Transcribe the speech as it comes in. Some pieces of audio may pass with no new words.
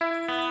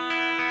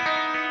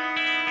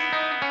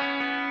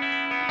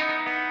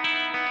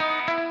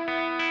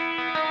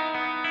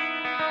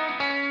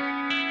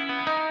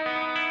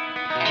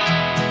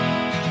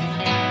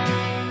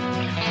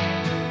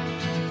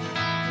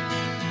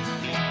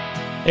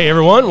Hey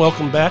everyone,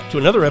 welcome back to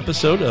another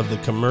episode of the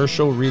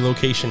Commercial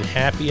Relocation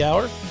Happy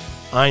Hour.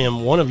 I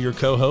am one of your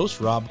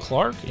co-hosts, Rob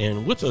Clark,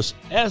 and with us,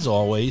 as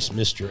always,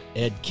 Mr.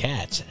 Ed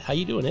Katz. How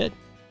you doing, Ed?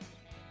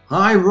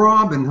 Hi,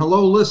 Rob, and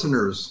hello,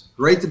 listeners.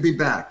 Great to be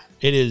back.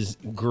 It is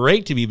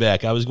great to be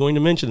back. I was going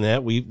to mention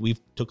that. We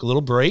took a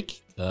little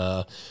break,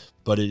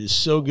 but it is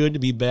so good to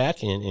be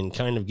back and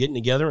kind of getting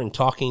together and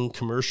talking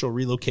commercial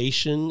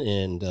relocation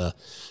and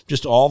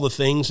just all the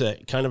things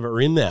that kind of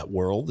are in that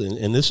world.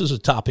 And this is a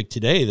topic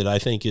today that I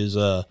think is,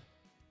 well,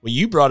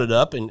 you brought it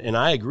up, and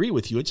I agree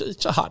with you.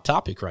 It's a hot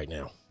topic right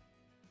now.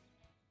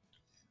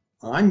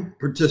 I'm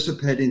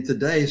participating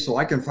today so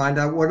I can find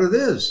out what it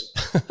is.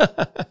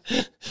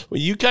 Well,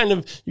 you kind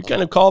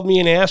of called me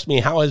and asked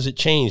me how has it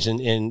changed,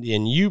 and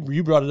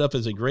you brought it up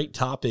as a great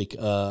topic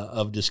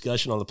of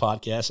discussion on the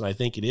podcast, and I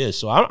think it is.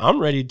 So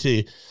I'm ready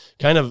to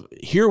kind of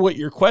hear what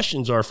your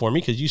questions are for me,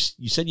 because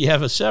you said you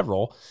have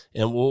several,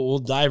 and we'll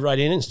dive right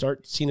in and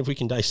start seeing if we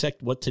can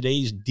dissect what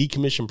today's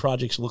decommission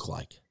projects look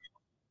like.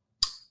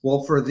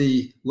 Well, for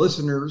the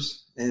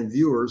listeners and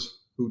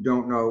viewers who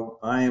don't know,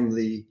 I am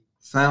the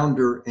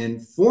founder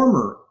and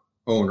former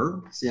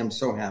owner,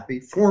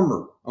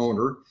 former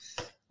owner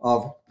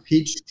of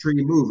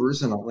Peachtree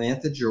Movers in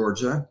Atlanta,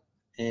 Georgia.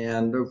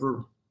 And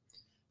over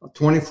a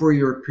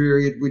 24-year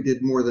period, we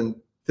did more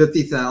than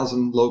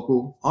 50,000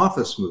 local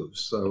office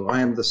moves. So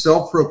I am the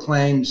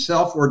self-proclaimed,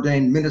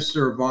 self-ordained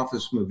minister of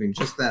office moving.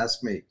 Just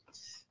ask me.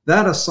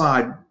 That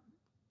aside,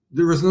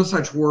 there was no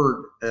such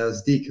word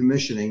as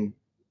decommissioning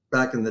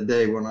back in the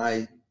day when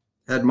I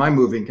had my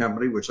moving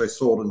company, which I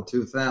sold in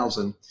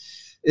 2000.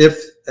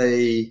 If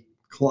a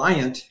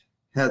client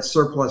had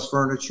surplus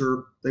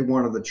furniture, they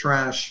wanted the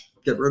trash,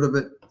 get rid of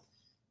it,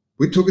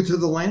 we took it to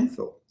the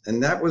landfill.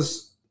 And that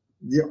was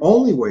the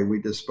only way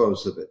we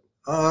disposed of it.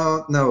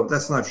 No,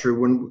 that's not true.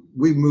 When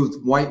we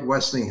moved White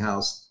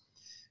Westinghouse,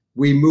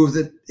 we moved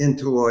it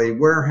into a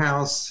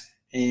warehouse,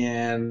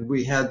 and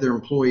we had their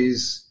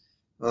employees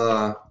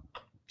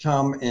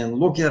come and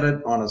look at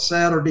it on a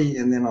Saturday.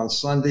 And then on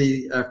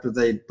Sunday, after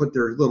they put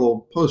their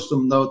little post-it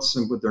notes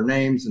and put their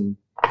names and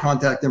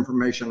contact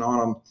information on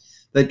them,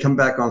 they'd come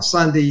back on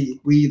Sunday.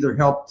 We either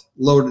helped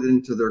load it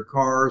into their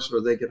cars, or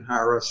they could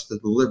hire us to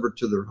deliver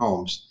to their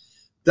homes.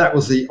 That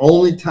was the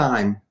only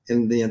time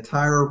in the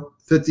entire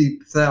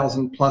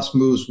 50,000 plus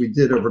moves we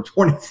did over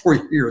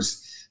 24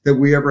 years that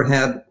we ever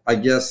had, I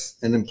guess,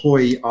 an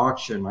employee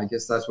auction. I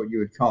guess that's what you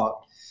would call it.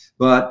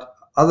 But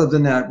other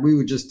than that, we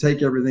would just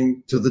take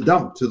everything to the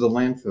dump, to the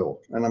landfill.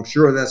 And I'm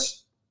sure that's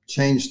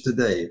changed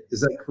today.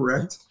 Is that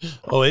correct?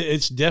 Oh,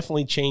 it's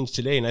definitely changed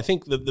today. And I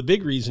think the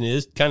big reason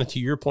is, kind of to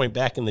your point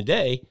back in the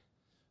day,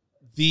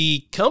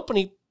 the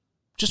company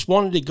just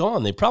wanted it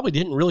gone. They probably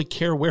didn't really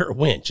care where it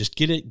went. Just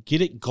get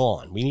it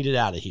gone. We need it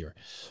out of here.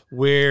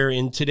 Where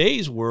in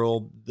today's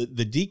world,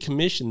 the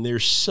decommission,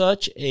 there's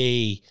such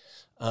an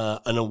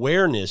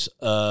awareness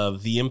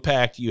of the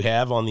impact you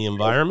have on the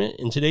environment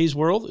in today's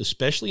world,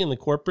 especially in the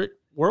corporate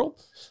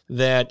world,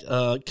 that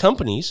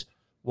companies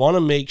want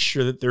to make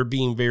sure that they're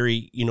being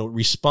very,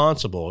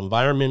 responsible,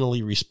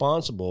 environmentally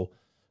responsible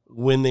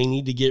when they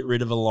need to get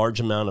rid of a large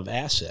amount of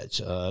assets,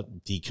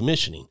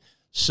 decommissioning.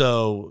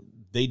 So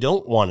they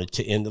don't want it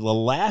to end. The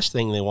last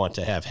thing they want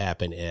to have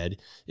happen, Ed,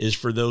 is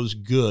for those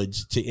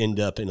goods to end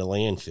up in a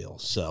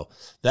landfill. So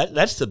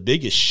that's the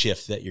biggest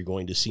shift that you're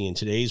going to see in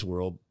today's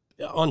world.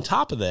 On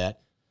top of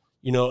that,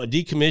 a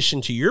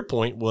decommission, to your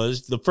point,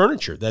 was the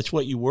furniture. That's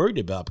what you worried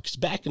about, because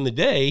back in the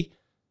day,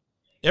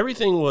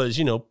 everything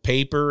was,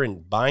 paper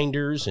and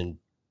binders and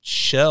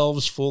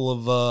shelves full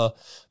of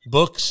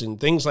books and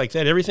things like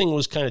that. Everything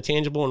was kind of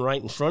tangible and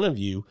right in front of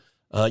you.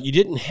 You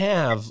didn't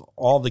have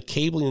all the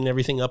cabling and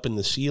everything up in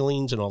the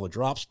ceilings and all the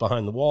drops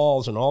behind the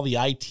walls and all the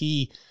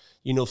IT,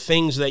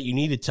 things that you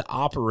needed to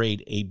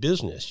operate a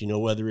business,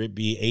 whether it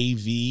be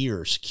AV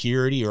or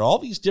security or all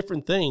these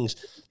different things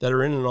that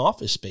are in an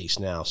office space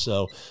now.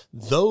 So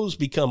those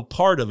become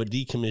part of a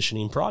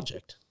decommissioning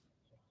project.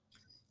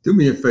 Do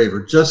me a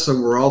favor, just so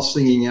we're all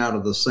singing out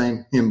of the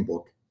same hymn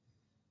book.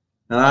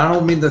 And I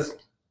don't mean to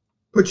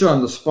put you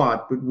on the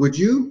spot, but would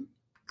you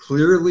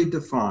clearly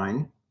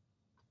define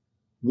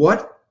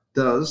what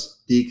does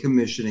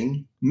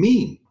decommissioning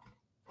mean?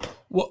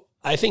 Well,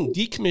 I think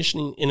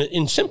decommissioning,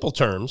 in simple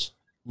terms,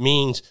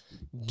 means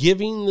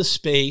giving the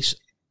space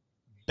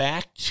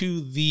back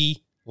to the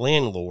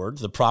landlord,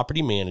 the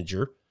property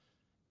manager,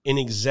 in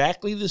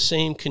exactly the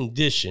same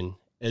condition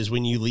as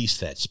when you lease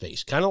that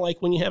space, kind of like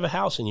when you have a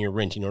house and you're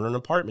renting or an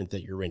apartment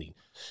that you're renting.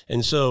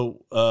 And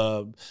so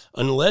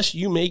unless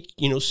you make,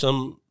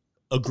 some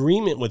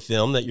agreement with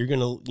them that you're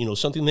going to,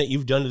 something that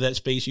you've done to that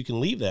space, you can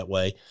leave that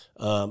way.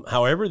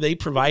 However, they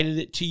provided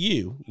it to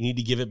you, you need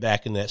to give it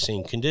back in that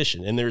same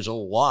condition. And there's a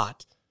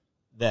lot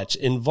that's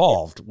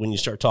involved when you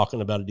start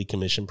talking about a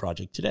decommission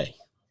project today.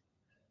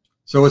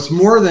 So it's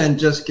more than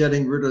just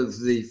getting rid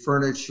of the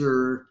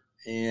furniture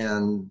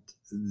and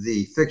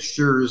the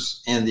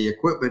fixtures and the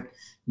equipment.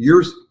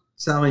 You're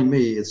telling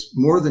me it's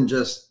more than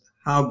just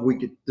how we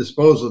could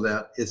dispose of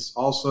that. It's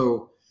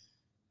also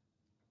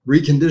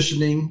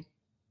reconditioning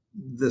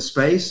the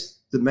space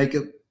to make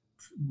it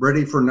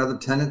ready for another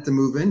tenant to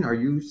move in? Are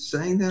you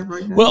saying that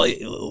right now? Well,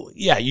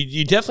 yeah,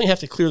 you definitely have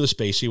to clear the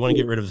space. So you want to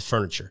get rid of the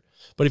furniture.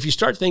 But if you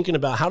start thinking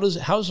about how does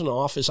an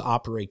office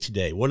operate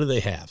today? What do they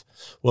have?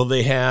 Well,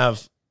 they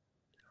have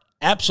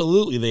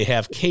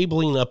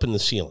cabling up in the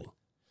ceiling.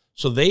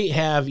 So they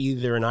have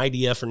either an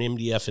IDF or an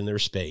MDF in their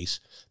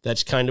space.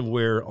 That's kind of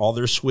where all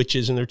their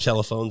switches and their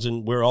telephones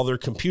and where all their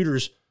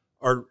computers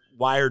are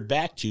wired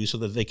back to so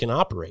that they can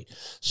operate.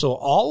 So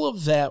all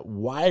of that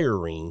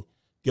wiring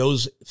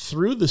goes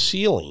through the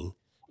ceiling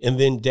and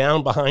then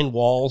down behind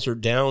walls or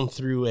down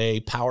through a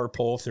power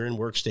pole if they're in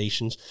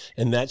workstations.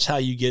 And that's how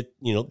you get,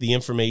 the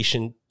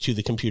information to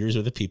the computers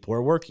where the people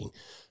are working.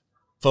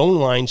 Phone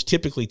lines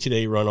typically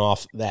today run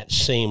off that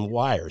same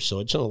wire, so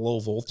it's in a low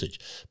voltage.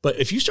 But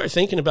if you start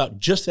thinking about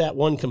just that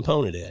one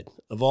component, Ed,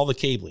 of all the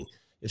cabling,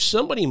 if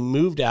somebody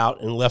moved out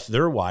and left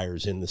their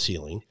wires in the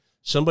ceiling,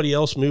 somebody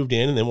else moved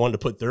in and then wanted to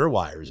put their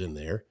wires in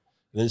there,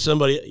 and then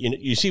somebody,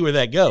 you see where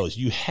that goes.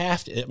 You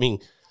have to,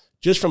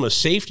 just from a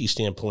safety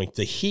standpoint,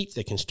 the heat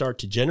that can start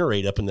to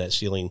generate up in that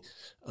ceiling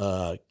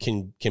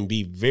can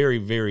be very,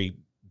 very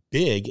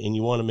big, and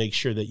you want to make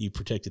sure that you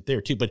protect it there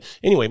too. But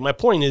anyway, my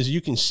point is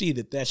you can see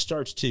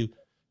that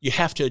you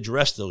have to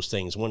address those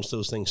things once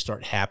those things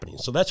start happening.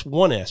 So that's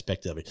one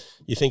aspect of it.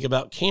 You think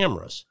about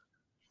cameras.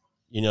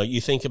 You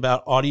think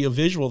about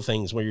audiovisual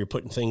things where you're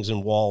putting things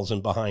in walls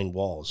and behind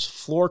walls,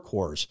 floor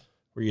cores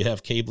where you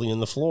have cabling in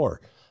the floor.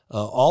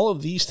 All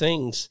of these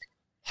things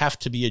have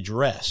to be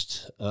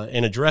addressed.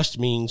 And addressed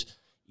means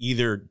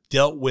either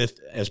dealt with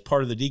as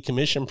part of the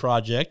decommission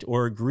project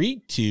or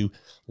agreed to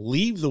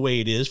leave the way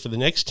it is for the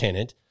next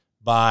tenant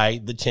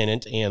by the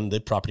tenant and the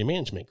property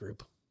management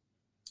group.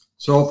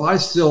 So if I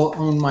still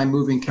own my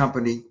moving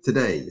company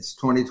today, it's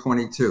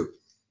 2022,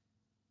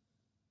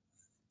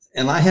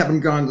 and I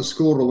haven't gone to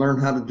school to learn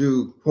how to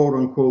do quote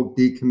unquote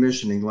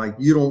decommissioning, like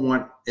you don't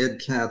want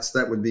Ed Katz,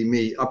 that would be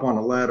me, up on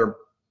a ladder.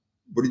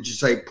 What did you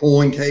say?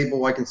 Pulling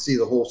cable. I can see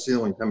the whole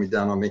ceiling coming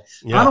down on me.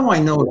 Yeah. How do I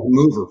know as a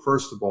mover,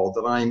 first of all,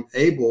 that I'm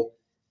able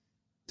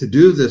to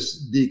do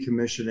this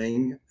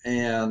decommissioning?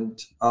 And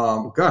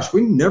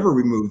we never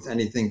removed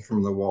anything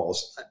from the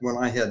walls. When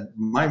I had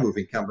my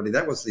moving company,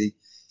 that was the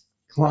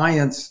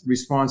client's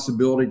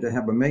responsibility to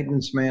have a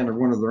maintenance man or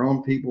one of their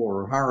own people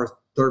or hire a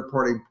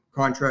third-party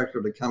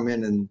contractor to come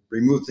in and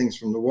remove things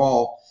from the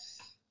wall.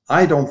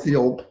 I don't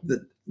feel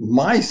that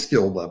my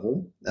skill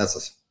level as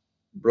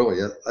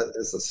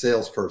a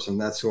salesperson,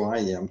 that's who I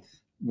am,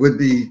 would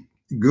be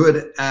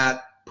good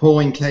at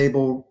pulling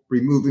cable,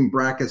 removing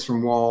brackets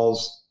from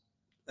walls,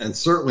 and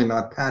certainly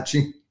not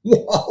patching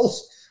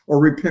walls or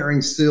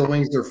repairing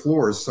ceilings or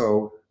floors.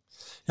 So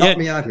help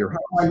me out here.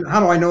 How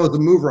do I know as a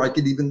mover I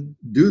could even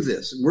do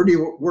this? Where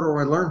do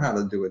I learn how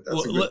to do it?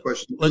 That's a good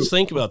question. Let's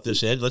think about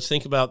this, Ed. Let's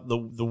think about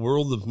the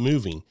world of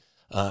moving.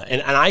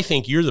 And I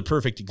think you're the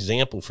perfect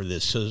example for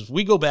this. So if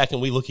we go back and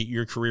we look at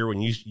your career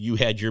when you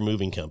had your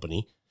moving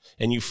company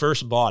and you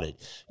first bought it,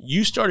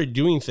 you started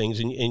doing things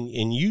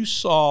and you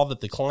saw that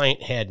the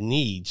client had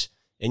needs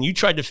and you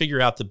tried to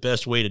figure out the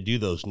best way to do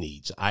those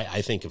needs.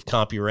 I think of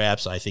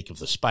CompuWraps. I think of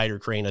the spider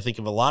crane. I think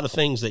of a lot of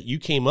things that you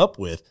came up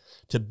with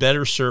to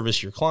better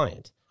service your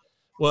client.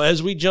 Well,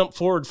 as we jump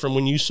forward from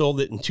when you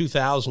sold it in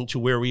 2000 to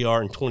where we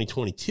are in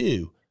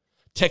 2022,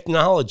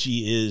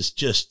 technology is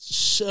just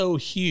so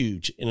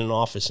huge in an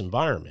office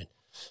environment.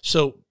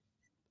 So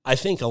I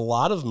think a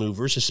lot of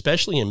movers,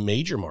 especially in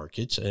major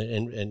markets,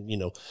 have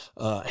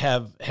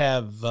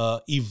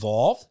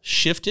evolved,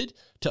 shifted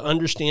to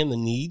understand the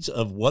needs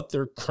of what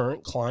their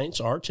current clients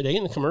are today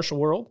in the commercial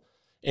world.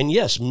 And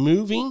yes,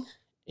 moving,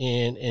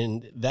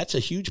 and that's a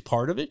huge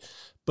part of it,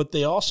 but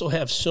they also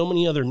have so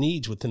many other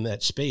needs within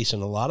that space.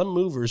 And a lot of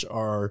movers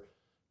are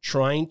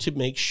trying to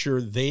make sure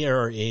they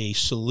are a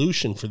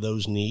solution for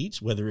those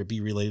needs, whether it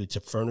be related to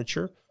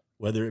furniture,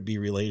 whether it be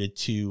related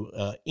to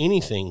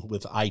anything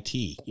with IT,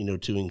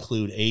 to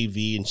include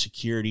AV and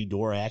security,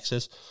 door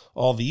access,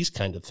 all these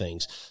kind of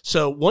things.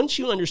 So once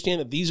you understand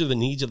that these are the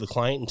needs of the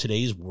client in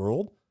today's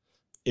world,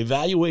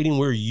 evaluating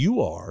where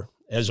you are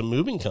as a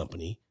moving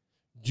company,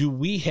 do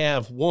we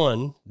have,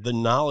 one, the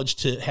knowledge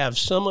to have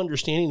some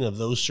understanding of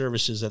those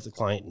services that the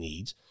client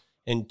needs?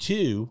 And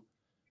two,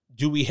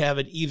 do we have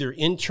it either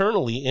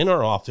internally in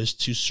our office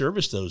to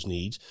service those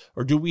needs,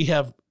 or do we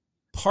have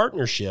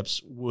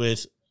partnerships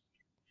with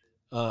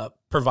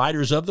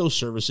providers of those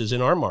services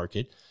in our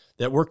market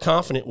that we're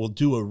confident will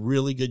do a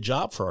really good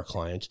job for our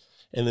clients,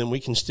 and then we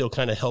can still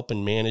kind of help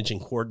and manage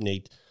and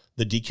coordinate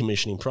the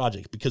decommissioning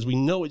project, because we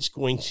know it's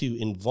going to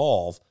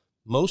involve,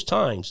 most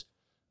times,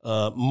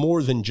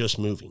 more than just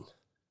moving.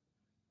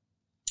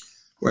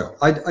 Well,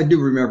 I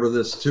do remember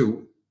this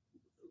too.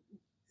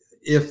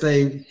 If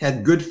they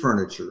had good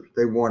furniture,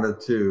 they wanted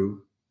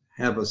to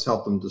have us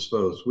help them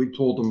dispose. We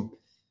told them,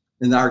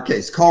 in our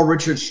case, call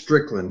Richard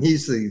Strickland.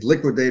 He's the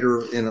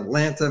liquidator in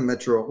Atlanta,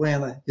 Metro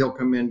Atlanta. He'll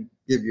come in,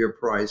 give you a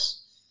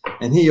price.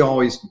 And he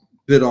always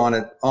bid on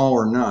it, all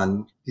or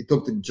none. He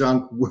took the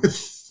junk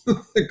with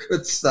the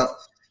good stuff.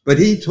 But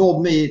he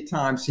told me at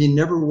times he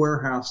never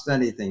warehoused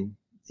anything.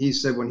 He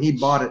said when he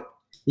bought it,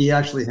 He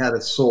actually had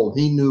it sold.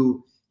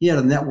 He had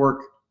a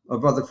network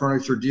of other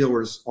furniture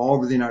dealers all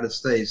over the United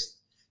States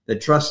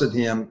that trusted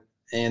him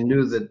and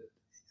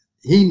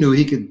knew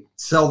he could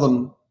sell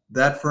them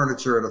that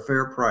furniture at a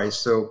fair price.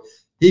 So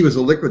he was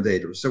a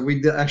liquidator. So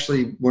we did,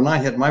 actually, when I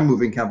had my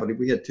moving company,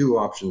 we had two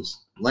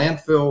options: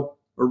 landfill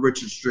or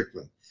Richard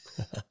Strickland.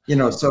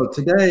 So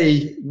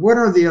today, what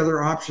are the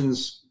other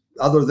options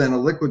other than a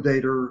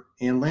liquidator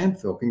and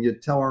landfill? Can you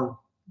tell our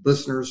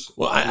listeners?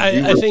 Well,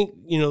 I think,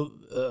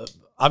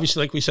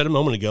 obviously, like we said a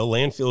moment ago,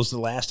 landfill is the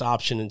last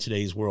option in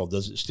today's world.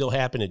 Does it still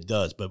happen? It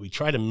does, but we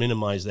try to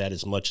minimize that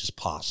as much as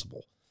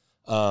possible.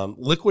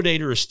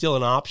 Liquidator is still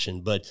an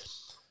option, but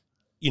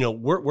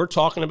we're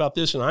talking about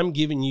this, and I'm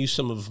giving you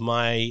some of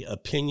my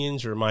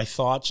opinions or my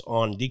thoughts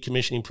on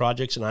decommissioning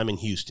projects, and I'm in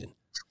Houston.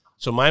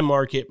 So my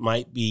market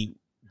might be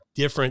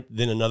different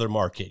than another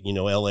market,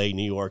 LA,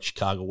 New York,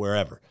 Chicago,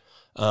 wherever.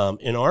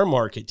 In our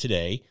market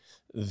today,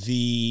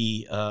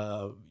 the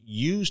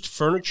used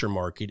furniture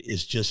market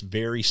is just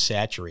very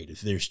saturated.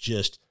 There's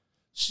just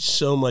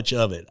so much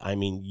of it. I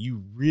mean,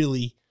 you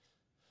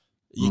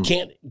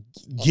can't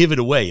give it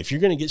away. If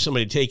you're going to get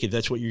somebody to take it,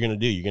 that's what you're going to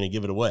do. You're going to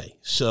give it away.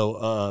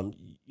 So,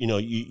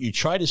 you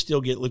try to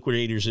still get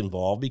liquidators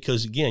involved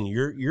because, again,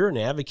 you're an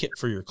advocate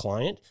for your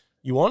client.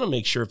 You want to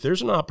make sure if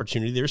there's an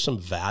opportunity, there's some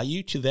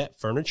value to that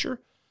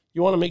furniture.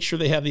 You want to make sure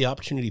they have the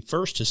opportunity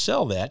first to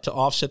sell that to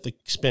offset the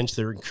expense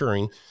they're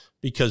incurring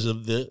because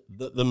of the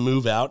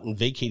move out and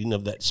vacating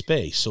of that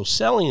space. So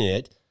selling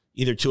it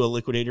either to a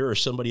liquidator or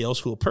somebody else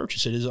who will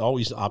purchase it is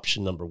always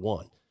option number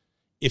one.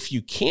 If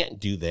you can't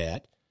do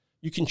that,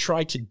 you can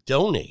try to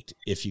donate,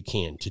 if you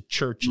can, to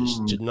churches,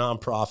 to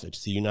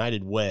nonprofits, the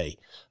United Way,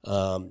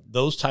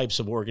 those types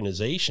of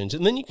organizations.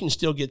 And then you can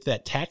still get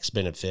that tax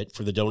benefit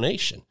for the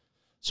donation.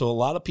 So a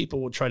lot of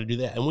people will try to do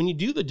that. And when you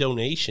do the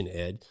donation,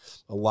 Ed,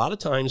 a lot of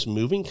times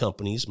moving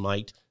companies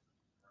might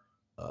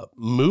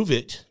move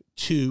it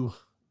to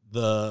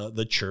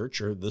the church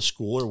or the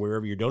school or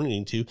wherever you're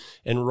donating to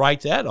and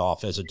write that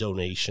off as a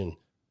donation,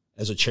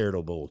 as a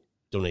charitable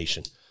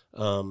donation.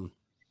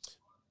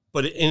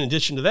 But in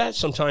addition to that,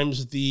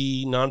 sometimes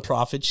the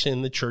nonprofits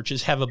and the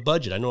churches have a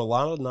budget. I know a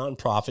lot of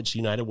nonprofits,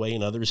 United Way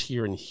and others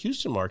here in the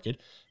Houston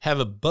market, have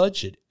a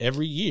budget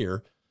every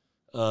year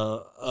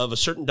of a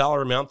certain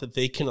dollar amount that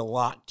they can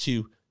allot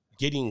to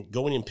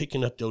going and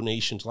picking up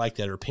donations like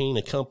that or paying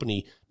a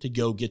company to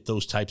go get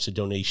those types of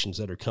donations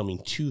that are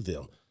coming to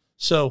them.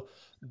 So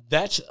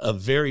that's a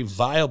very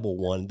viable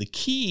one. The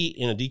key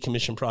in a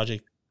decommission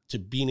project to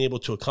being able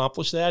to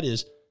accomplish that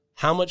is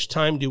how much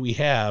time do we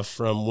have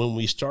from when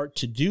we start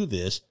to do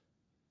this,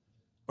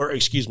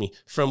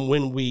 from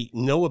when we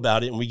know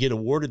about it and we get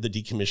awarded the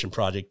decommission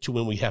project to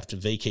when we have to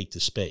vacate the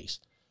space.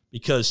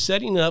 Because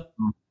setting up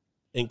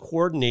and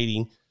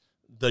coordinating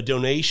the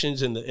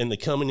donations and the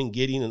coming and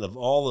getting and of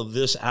all of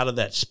this out of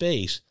that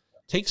space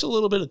takes a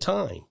little bit of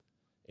time.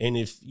 And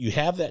if you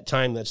have that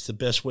time, that's the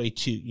best way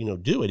to,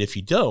 do it. If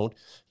you don't,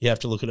 you have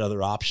to look at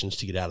other options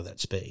to get out of that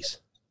space.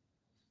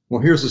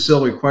 Well, here's a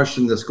silly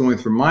question that's going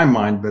through my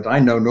mind, but I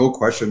know no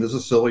question is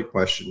a silly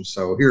question.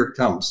 So here it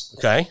comes.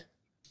 Okay.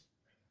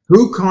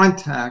 Who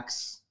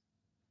contacts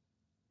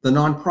the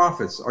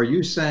nonprofits? Are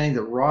you saying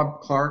that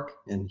Rob Clark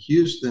in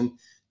Houston,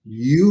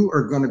 you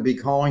are going to be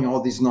calling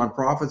all these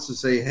nonprofits to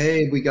say,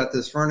 hey, we got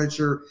this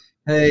furniture.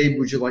 Hey,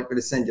 would you like me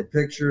to send you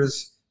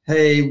pictures?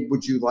 Hey,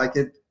 would you like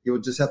it? You'll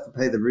just have to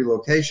pay the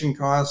relocation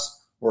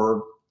costs,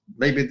 or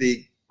maybe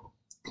the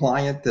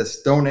client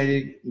that's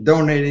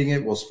donating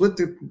it will split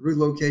the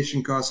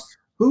relocation costs.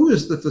 Who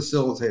is the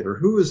facilitator?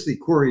 Who is the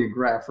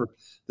choreographer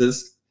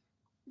that's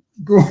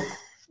going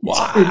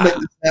to make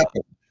this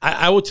happen?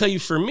 I will tell you,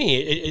 for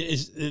me,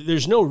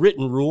 there's no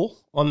written rule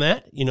on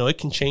that. It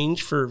can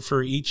change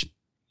for each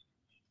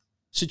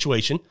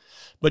situation.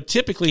 But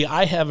typically,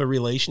 I have a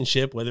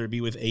relationship, whether it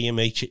be with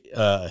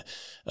AMHA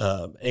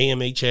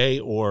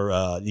or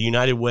the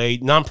United Way,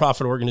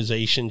 nonprofit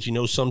organizations.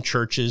 Some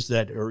churches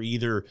that are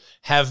either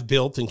have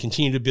built and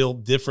continue to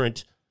build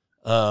different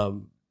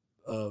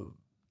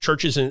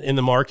churches in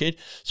the market.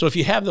 So if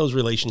you have those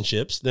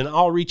relationships, then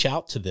I'll reach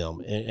out to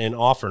them and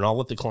offer, and I'll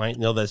let the client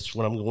know that's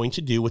what I'm going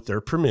to do with their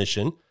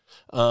permission.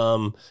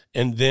 And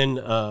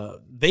then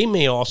they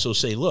may also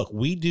say, look,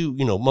 we do,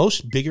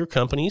 most bigger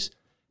companies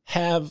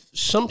have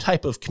some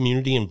type of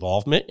community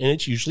involvement, and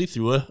it's usually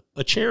through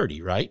a charity,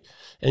 right?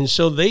 And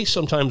so they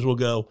sometimes will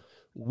go,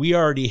 we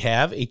already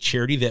have a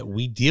charity that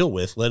we deal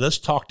with. Let us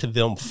talk to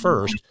them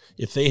first.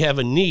 If they have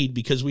a need,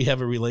 because we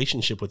have a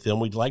relationship with them,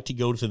 we'd like to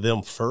go to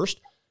them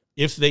first.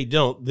 If they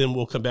don't, then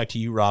we'll come back to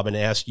you, Rob, and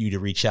ask you to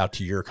reach out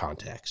to your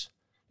contacts.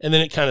 And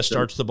then it kind of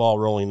starts the ball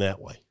rolling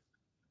that way.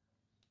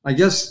 I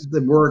guess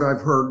the word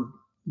I've heard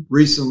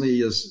recently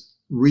is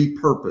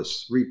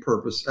repurpose,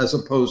 as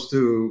opposed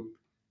to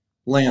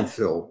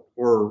landfill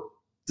or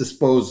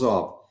dispose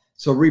of.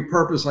 So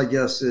repurpose, I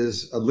guess,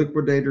 is a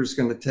liquidator is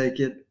going to take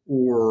it,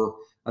 or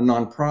a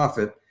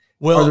nonprofit.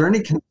 Well, are there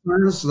any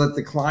concerns that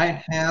the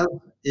client has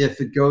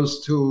if it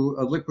goes to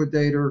a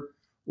liquidator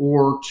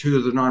or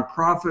to the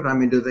nonprofit? I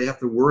mean, do they have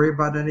to worry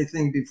about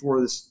anything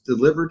before it's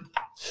delivered?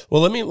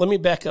 Well, let me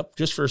back up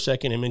just for a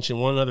second and mention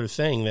one other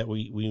thing that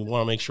we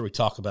want to make sure we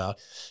talk about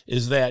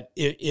is that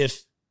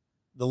if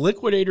the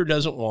liquidator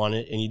doesn't want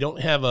it and you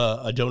don't have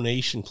a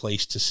donation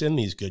place to send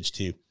these goods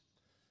to,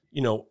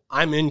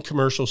 I'm in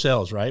commercial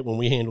sales, right? When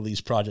we handle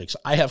these projects,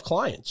 I have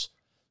clients.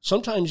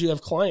 Sometimes you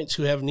have clients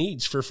who have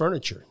needs for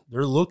furniture.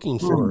 They're looking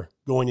for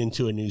going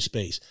into a new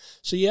space.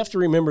 So you have to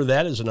remember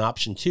that as an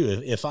option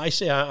too. If I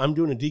say I'm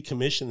doing a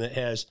decommission that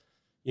has,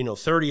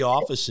 30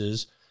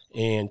 offices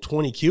and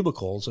 20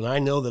 cubicles, and I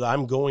know that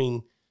I'm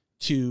going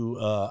to,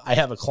 I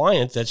have a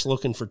client that's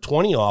looking for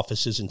 20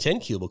 offices and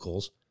 10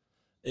 cubicles,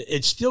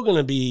 it's still going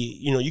to be,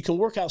 you can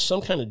work out some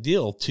kind of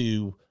deal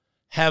to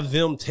have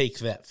them take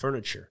that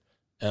furniture.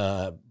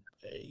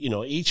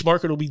 Each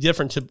market will be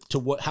different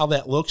to how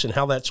that looks and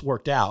how that's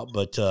worked out,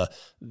 but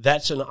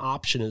that's an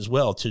option as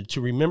well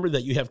to remember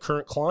that you have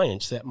current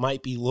clients that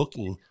might be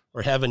looking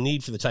or have a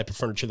need for the type of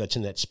furniture that's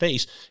in that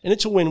space, and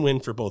it's a win-win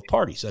for both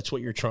parties. That's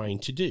what you're trying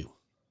to do.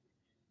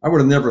 I would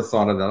have never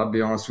thought of that, I'll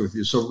be honest with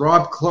you. So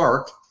Rob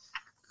Clark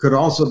could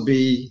also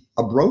be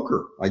a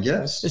broker, I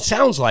guess. It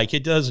sounds like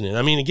it, doesn't it?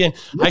 I mean, again,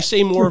 I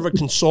say more of a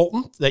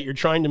consultant that you're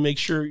trying to make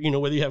sure,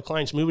 whether you have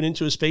clients moving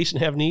into a space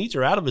and have needs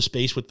or out of a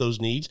space with those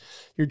needs,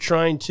 you're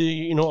trying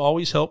to,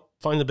 always help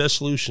find the best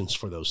solutions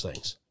for those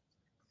things.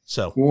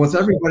 So, well, with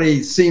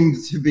everybody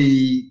seemed to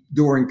be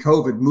during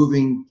COVID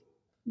moving,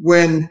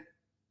 when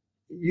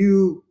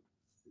you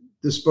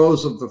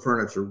dispose of the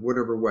furniture,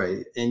 whatever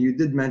way, and you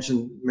did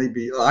mention,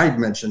 maybe I'd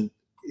mentioned,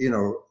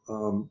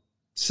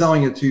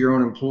 selling it to your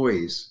own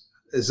employees.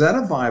 Is that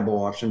a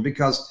viable option?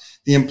 Because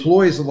the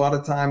employees a lot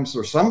of times,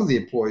 or some of the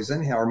employees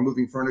anyhow, are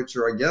moving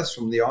furniture, I guess,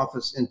 from the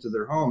office into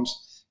their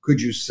homes.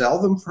 Could you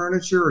sell them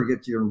furniture or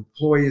get to your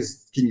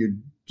employees? Can you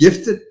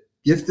gift it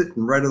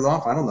and write it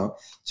off? I don't know.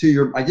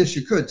 I guess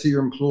you could, to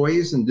your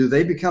employees. And do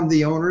they become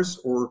the owners,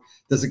 or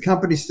does the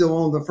company still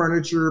own the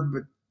furniture,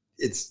 but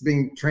it's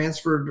being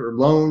transferred or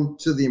loaned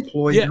to the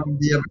employee? Yeah. Do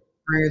you have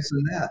experience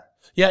in that?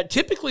 Yeah,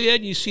 typically,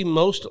 Ed, you see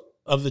most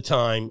of the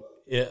time,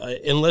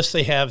 unless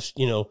they have,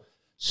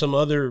 some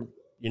other,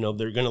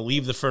 they're going to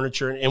leave the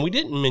furniture. And we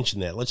didn't mention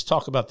that. Let's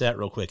talk about that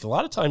real quick. A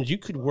lot of times you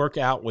could work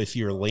out with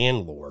your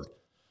landlord,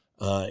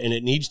 and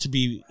it needs to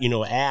be,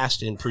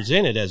 asked and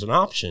presented as an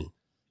option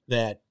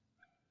that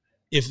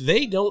if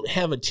they don't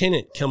have a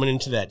tenant coming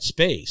into that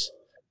space,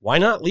 why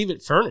not leave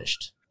it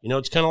furnished?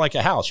 It's kind of like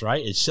a house,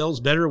 right? It sells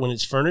better when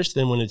it's furnished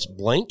than when it's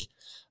blank.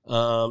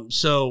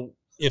 So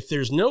if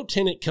there's no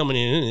tenant coming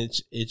in and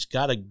it's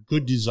got a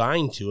good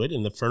design to it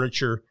and the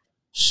furniture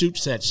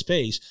suits that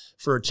space,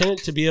 for a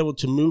tenant to be able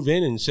to move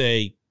in and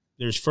say,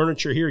 there's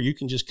furniture here, you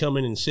can just come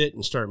in and sit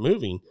and start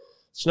moving,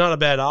 it's not a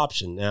bad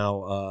option.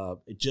 Now,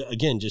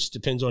 again, just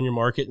depends on your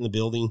market and the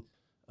building,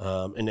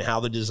 and how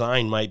the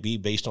design might be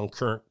based on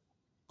current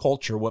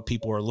culture, what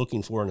people are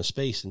looking for in a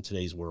space in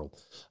today's world.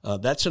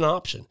 That's an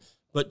option.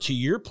 But to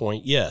your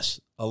point,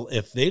 yes,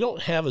 if they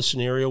don't have a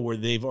scenario where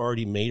they've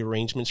already made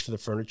arrangements for the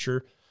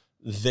furniture,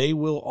 they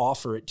will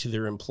offer it to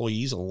their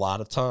employees a lot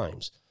of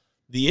times.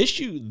 The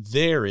issue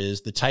there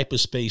is the type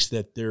of space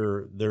that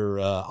they're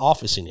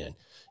officing in.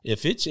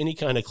 If it's any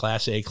kind of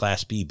Class A,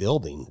 Class B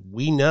building,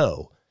 we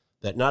know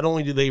that not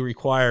only do they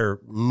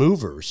require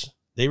movers,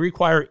 they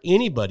require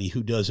anybody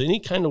who does any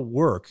kind of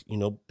work,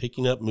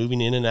 picking up, moving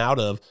in and out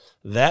of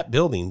that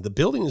building. The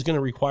building is going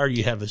to require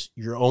you have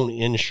your own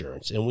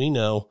insurance, and we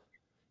know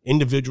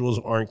individuals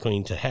aren't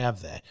going to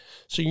have that.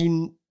 So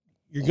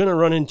you're going to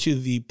run into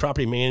the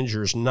property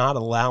managers not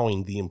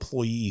allowing the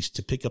employees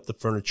to pick up the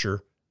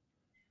furniture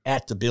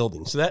at the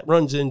building. So that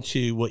runs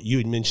into what you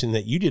had mentioned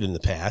that you did in the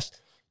past.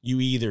 You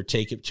either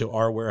take it to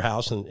our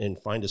warehouse and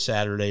find a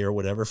Saturday or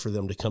whatever for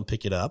them to come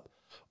pick it up,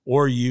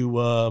 or you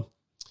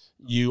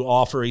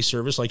offer a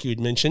service like you had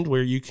mentioned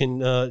where you can,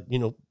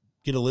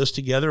 get a list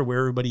together where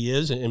everybody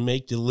is and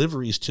make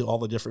deliveries to all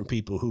the different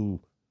people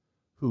who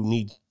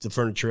need the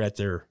furniture at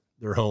their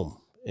home.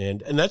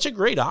 And that's a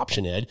great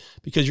option, Ed,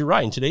 because you're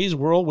right. In today's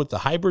world with the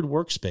hybrid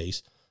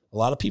workspace, a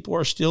lot of people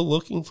are still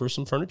looking for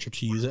some furniture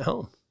to use at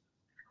home.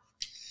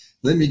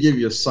 Let me give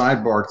you a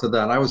sidebar to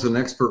that. I was an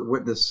expert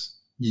witness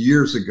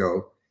years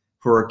ago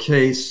for a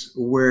case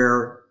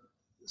where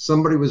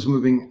somebody was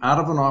moving out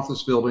of an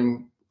office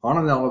building on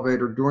an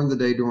elevator during the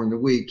day, during the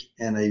week,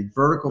 and a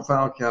vertical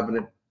file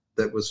cabinet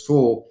that was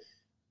full,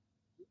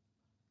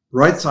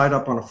 right side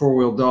up on a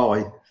four-wheel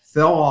dolly,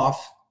 fell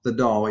off the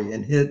dolly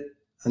and hit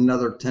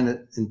another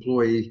tenant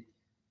employee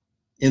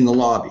in the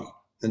lobby.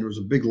 And there was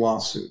a big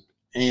lawsuit.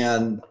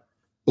 And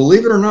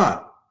believe it or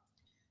not,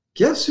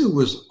 guess who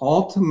was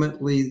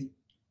ultimately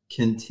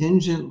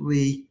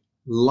contingently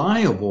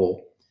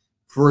liable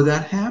for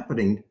that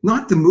happening?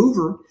 Not the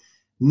mover,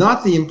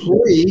 not the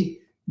employee,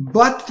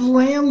 but the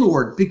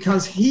landlord,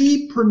 because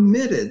he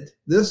permitted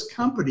this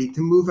company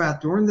to move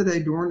out during the day,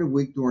 during the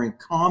week, going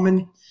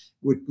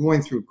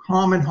through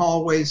common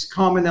hallways,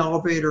 common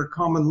elevator,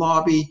 common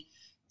lobby.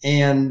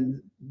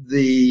 And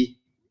the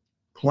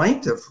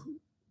plaintiff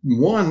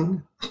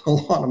won a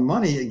lot of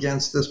money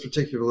against this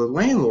particular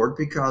landlord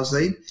because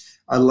they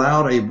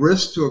allowed a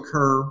risk to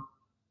occur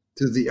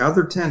to the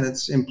other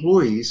tenants'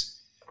 employees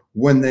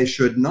when they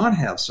should not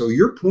have. So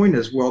your point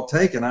is well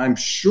taken. I'm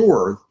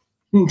sure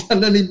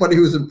that anybody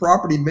who's in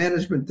property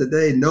management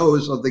today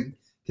knows of the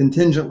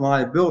contingent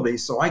liability.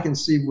 So I can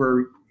see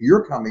where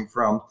you're coming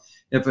from.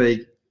 If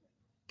a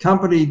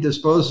company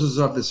disposes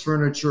of its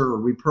furniture or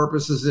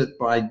repurposes it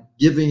by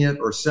giving it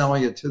or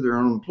selling it to their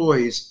own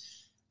employees,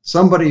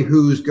 somebody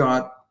who's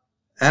got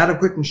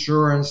adequate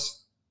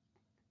insurance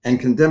and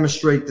can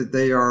demonstrate that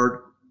they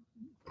are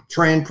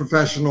trained,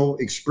 professional,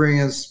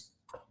 experienced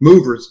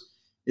movers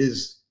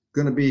is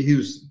going to be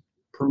who's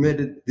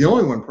permitted, the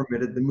only one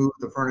permitted to move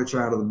the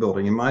furniture out of the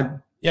building.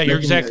 Yeah, you're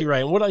exactly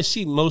right. And what I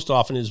see most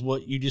often is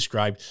what you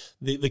described.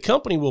 The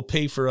company will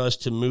pay for us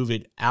to move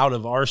it out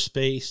of our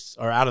space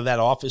or out of that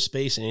office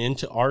space and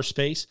into our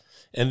space.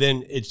 And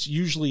then it's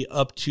usually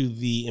up to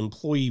the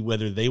employee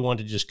whether they want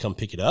to just come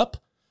pick it up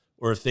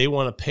or if they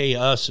want to pay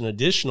us an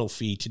additional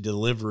fee to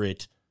deliver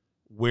it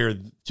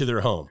to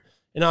their home.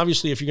 And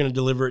obviously, if you're going to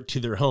deliver it to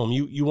their home,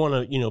 you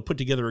want to, put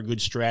together a good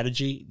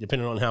strategy,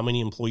 depending on how many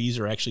employees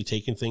are actually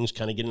taking things,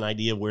 kind of get an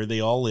idea of where they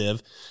all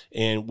live,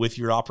 and with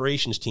your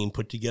operations team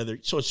put together,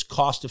 so it's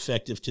cost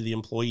effective to the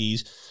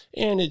employees,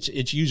 and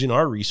it's using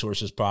our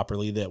resources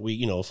properly. That we,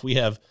 if we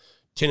have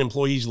 10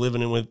 employees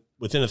living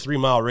within a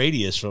 3-mile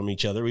radius from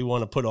each other, we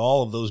want to put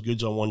all of those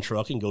goods on one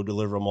truck and go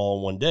deliver them all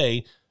in one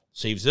day.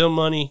 Saves them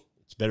money.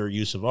 It's better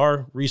use of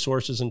our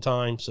resources and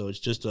time. So it's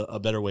just a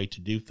better way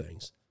to do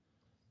things.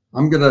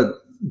 I'm going to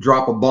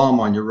drop a bomb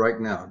on you right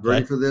now.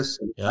 Ready for this?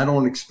 Yeah. I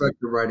don't expect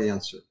the right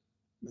answer.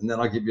 And then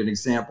I'll give you an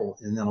example,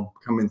 and then I'll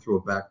come in through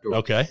a back door.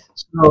 Okay.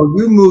 So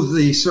you move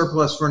the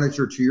surplus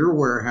furniture to your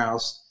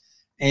warehouse,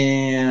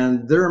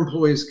 and their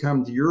employees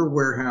come to your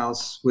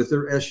warehouse with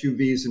their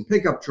SUVs and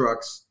pickup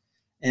trucks,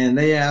 and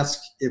they ask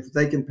if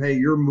they can pay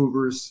your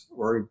movers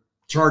or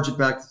charge it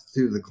back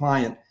to the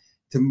client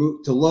to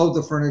load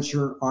the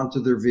furniture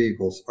onto their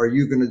vehicles. Are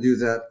you going to do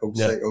that?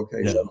 Say,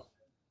 okay.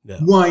 No.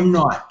 Why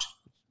not?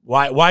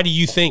 Why do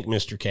you think,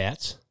 Mr.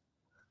 Katz?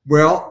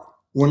 Well,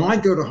 when I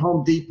go to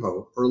Home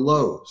Depot or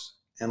Lowe's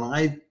and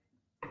I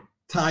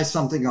tie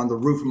something on the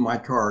roof of my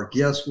car,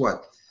 guess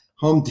what?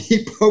 Home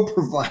Depot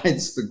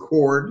provides the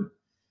cord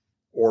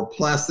or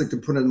plastic to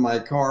put in my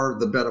car,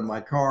 the bed of my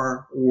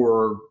car,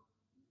 or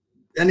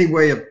any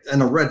way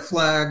and a red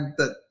flag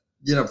that,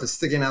 if it's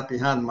sticking out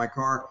behind my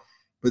car.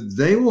 But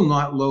they will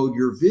not load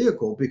your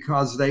vehicle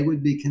because they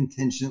would be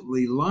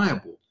contingently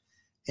liable.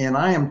 And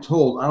I am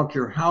told, I don't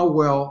care how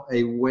well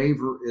a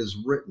waiver is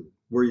written,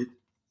 where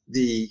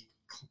the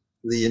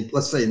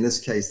let's say in this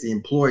case, the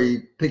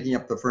employee picking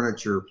up the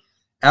furniture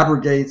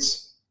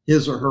abrogates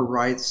his or her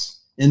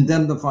rights,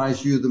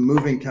 indemnifies you, the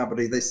moving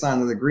company, they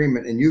sign an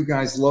agreement, and you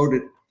guys load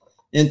it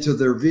into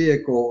their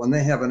vehicle, and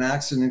they have an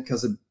accident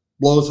because it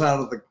blows out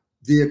of the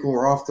vehicle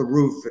or off the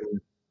roof and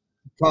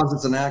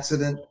causes an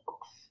accident.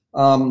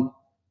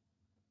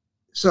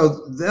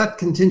 So that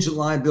contingent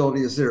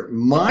liability is there.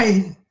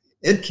 My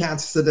Ed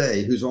Katz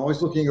today, who's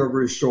always looking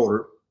over his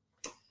shoulder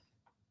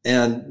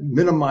and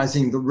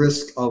minimizing the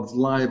risk of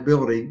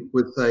liability,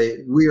 would say,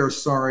 we are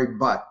sorry,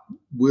 but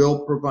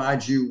we'll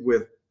provide you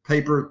with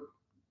paper,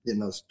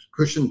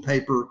 cushion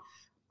paper,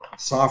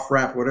 soft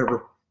wrap,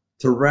 whatever,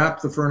 to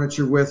wrap the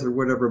furniture with or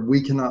whatever.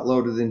 We cannot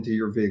load it into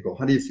your vehicle.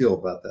 How do you feel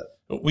about that?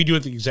 We do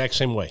it the exact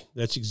same way.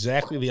 That's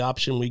exactly the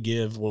option we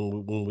give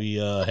when we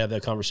have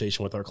that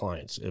conversation with our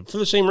clients for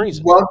the same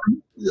reason.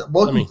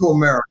 Welcome to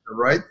America,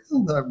 right?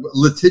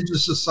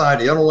 Litigious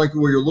society. I don't like the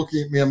way you're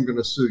looking at me. I'm going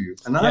to sue you.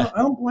 And I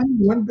don't blame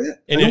you one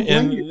bit.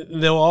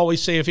 And they'll always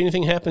say, if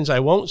anything happens, I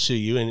won't sue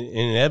you. And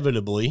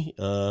inevitably,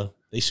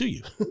 they sue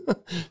you.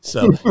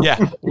 So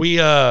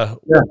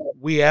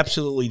we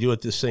absolutely do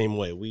it the same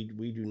way.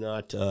 We do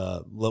not,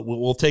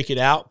 we'll take it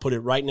out, put it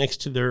right next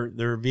to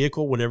their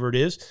vehicle, whatever it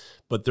is,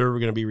 but they're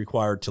going to be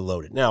required to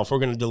load it. Now, if we're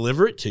going to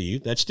deliver it to you,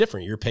 that's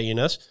different. You're paying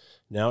us.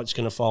 Now it's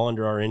going to fall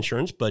under our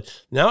insurance, but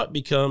now it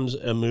becomes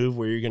a move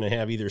where you're going to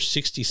have either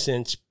 60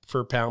 cents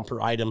per pound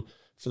per item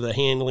for the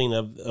handling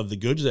of the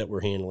goods that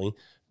we're handling.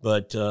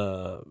 But,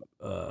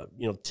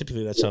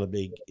 typically that's not a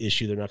big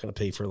issue. They're not going to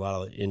pay for a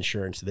lot of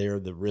insurance there.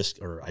 The risk,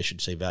 or I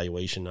should say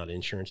valuation, not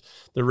insurance.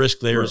 The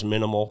risk there is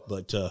minimal,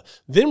 but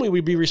then we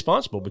would be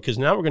responsible because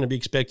now we're going to be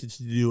expected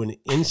to do an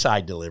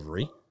inside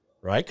delivery,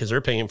 right? Because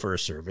they're paying for a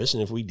service.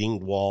 And if we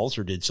dinged walls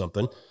or did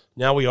something,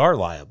 now we are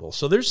liable.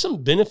 So there's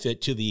some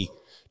benefit to the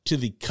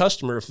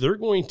customer if they're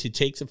going to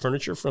take the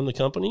furniture from the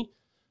company.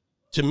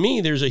 To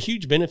me, there's a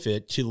huge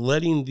benefit to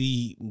letting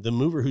the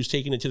mover who's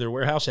taking it to their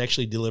warehouse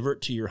actually deliver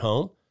it to your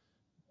home.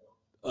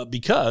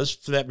 Because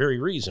for that very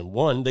reason,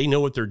 one, they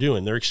know what they're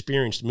doing. They're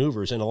experienced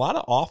movers, and a lot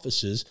of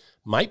offices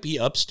might be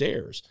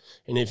upstairs.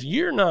 And if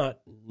you're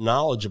not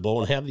knowledgeable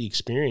and have the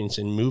experience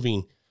in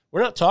moving,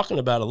 we're not talking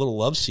about a little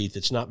love seat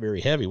that's not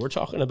very heavy. We're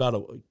talking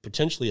about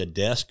potentially a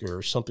desk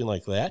or something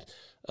like that.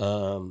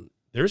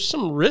 there's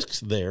some risks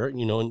there,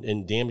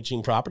 in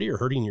damaging property or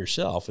hurting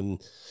yourself.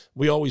 And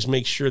we always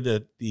make sure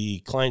that the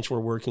clients we're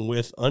working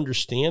with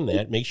understand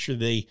that, make sure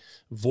they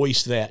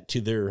voice that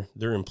to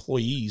their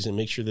employees, and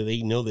make sure that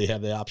they know they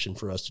have the option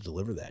for us to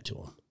deliver that to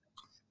them.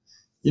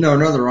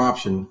 Another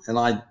option, and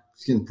I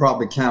can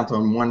probably count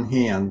on one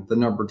hand the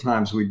number of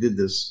times we did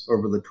this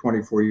over the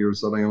 24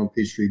 years that I own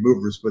Peachtree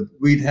Movers, but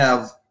we'd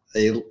have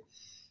a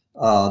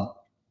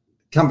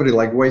company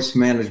like Waste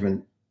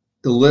Management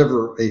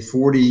deliver a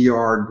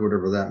 40-yard,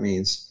 whatever that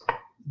means,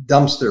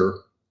 dumpster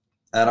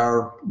at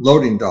our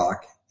loading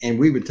dock, and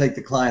we would take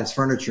the client's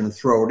furniture and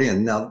throw it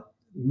in. Now,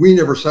 we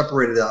never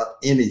separated out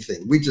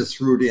anything. We just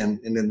threw it in,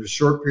 and in a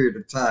short period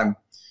of time,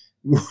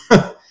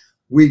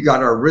 we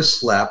got our wrist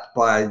slapped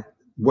by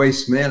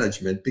Waste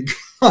Management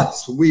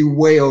because we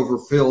way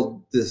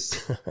overfilled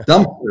this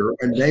dumpster.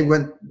 And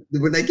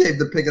when they came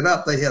to pick it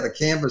up, they had a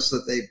canvas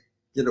that they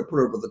put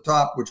over the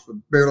top, which would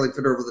barely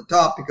fit over the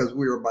top because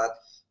we were about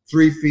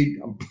 3 feet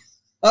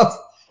above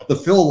the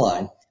fill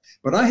line.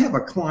 But I have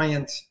a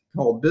client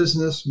called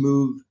Business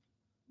Moves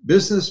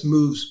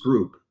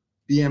Group,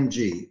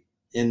 BMG,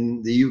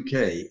 in the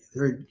UK.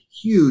 They're a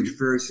huge,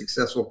 very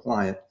successful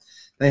client.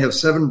 They have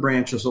 7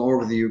 branches all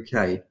over the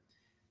UK.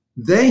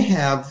 They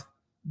have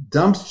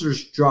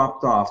dumpsters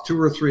dropped off, 2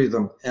 or 3 of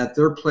them, at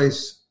their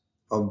place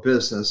of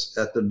business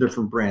at the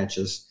different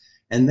branches.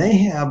 And they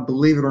have,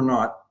 believe it or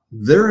not,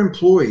 their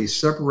employees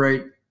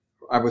separate,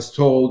 I was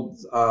told,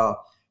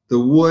 the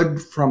wood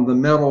from the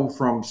metal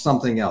from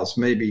something else,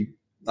 maybe,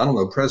 I don't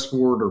know,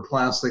 pressboard or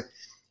plastic.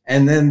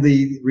 And then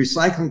the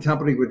recycling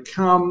company would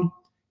come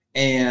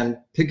and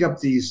pick up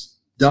these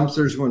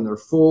dumpsters when they're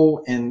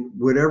full, and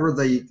whatever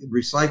the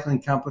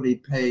recycling company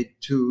paid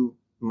to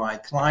my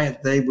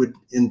client, they would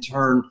in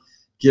turn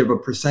give a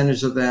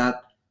percentage of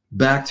that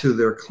back to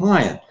their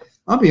client.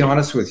 I'll be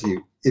honest with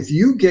you. If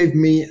you gave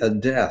me a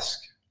desk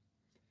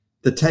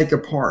to take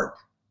apart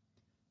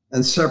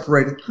and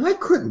separate it, I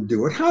couldn't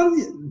do it. How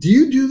do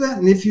you do that?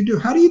 And if you do,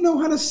 how do you know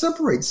how to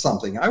separate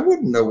something? I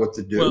wouldn't know what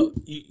to do. Well,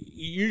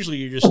 usually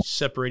you're just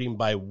separating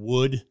by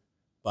wood,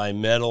 by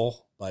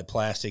metal, by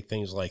plastic,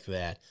 things like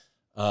that.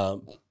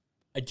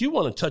 I do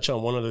want to touch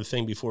on one other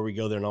thing before we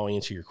go there, and I'll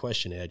answer your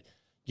question, Ed.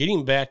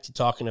 Getting back to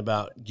talking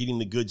about getting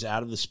the goods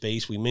out of the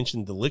space, we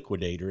mentioned the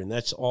liquidator, and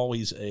that's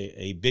always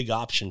a big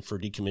option for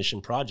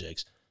decommission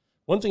projects.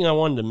 One thing I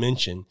wanted to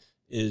mention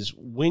is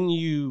when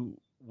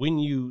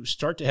you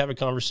start to have a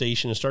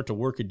conversation and start to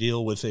work a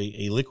deal with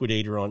a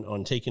liquidator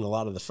on taking a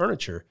lot of the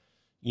furniture,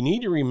 you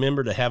need to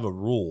remember to have a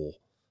rule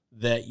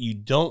that you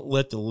don't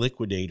let the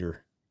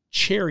liquidator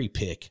cherry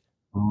pick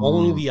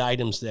only the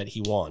items that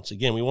he wants.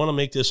 Again, we want to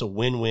make this a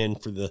win-win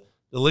for the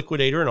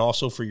liquidator and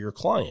also for your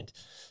client.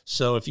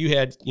 So if you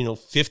had,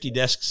 50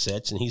 desk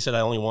sets and he said, I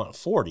only want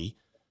 40,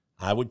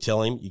 I would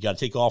tell him, you got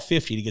to take all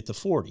 50 to get the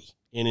 40.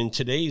 And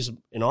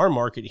in our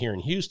market here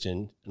in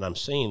Houston, and I'm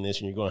saying this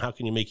and you're going, how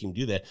can you make him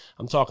do that?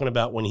 I'm talking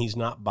about when he's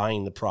not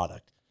buying the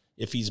product.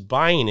 If he's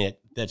buying it,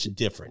 that's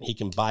different. He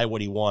can buy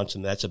what he wants,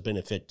 and that's a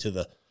benefit to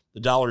the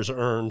dollars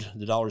earned,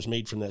 the dollars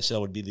made from that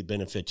sale would be the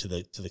benefit to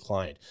the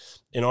client.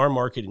 In our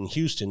market in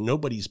Houston,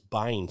 nobody's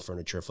buying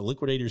furniture. If a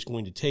liquidator is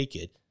going to take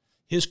it,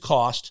 his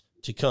cost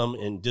to come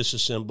and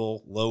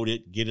disassemble, load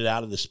it, get it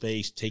out of the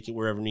space, take it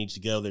wherever it needs to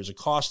go, there's a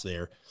cost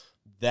there.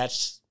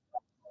 That's,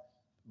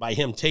 by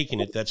him taking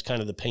it, that's kind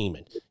of the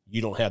payment.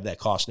 You don't have that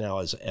cost now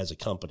as a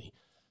company.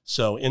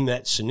 So in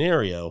that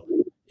scenario,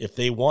 if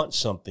they want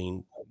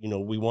something,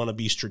 we want to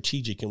be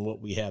strategic in what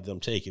we have them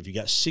take. If you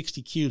got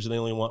 60 cubes and they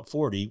only want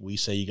 40, we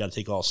say you got to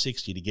take all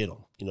 60 to get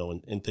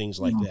them, and things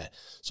like that.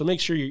 So make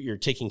sure you're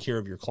taking care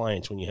of your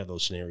clients when you have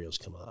those scenarios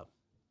come up.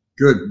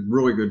 Good.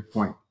 Really good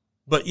point.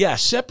 But yeah,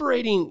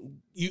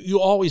 separating,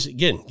 you always,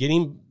 again,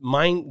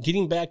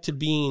 getting back to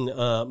being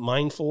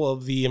mindful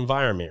of the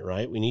environment,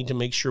 right? We need to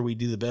make sure we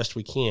do the best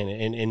we can.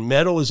 And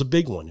metal is a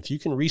big one. If you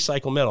can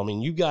recycle metal,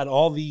 you got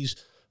all these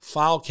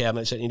file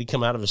cabinets that need to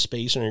come out of a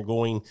space and are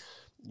going,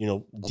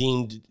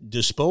 deemed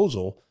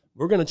disposal,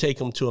 we're going to take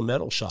them to a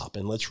metal shop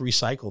and let's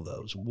recycle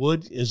those.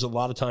 Wood is a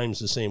lot of times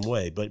the same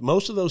way, but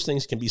most of those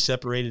things can be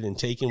separated and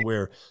taken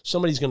where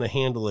somebody's going to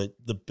handle it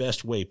the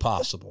best way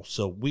possible.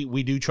 So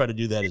we do try to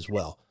do that as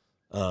well.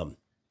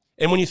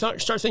 And when you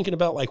start thinking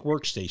about like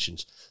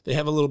workstations, they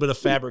have a little bit of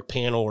fabric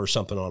panel or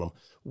something on them.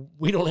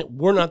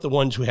 We're not the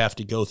ones who have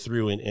to go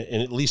through and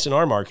at least in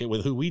our market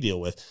with who we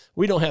deal with,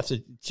 we don't have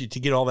to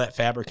get all that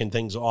fabric and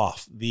things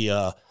off.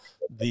 The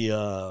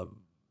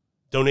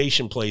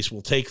donation place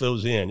will take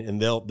those in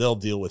and they'll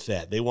deal with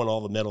that. They want all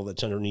the metal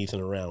that's underneath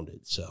and around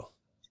it. So,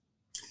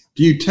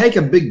 do you take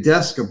a big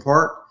desk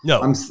apart?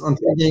 No, I'm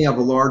thinking of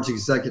a large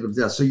executive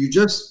desk. So you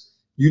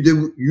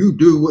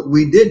do what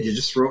we did. You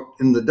just throw it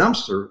in the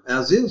dumpster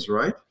as is,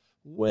 right?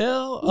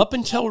 Well, up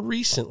until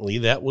recently,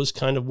 that was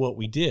kind of what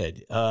we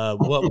did.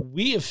 What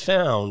we have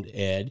found,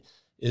 Ed,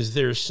 is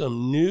there's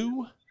some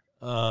new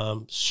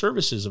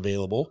services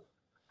available.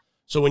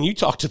 So when you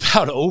talked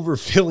about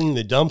overfilling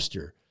the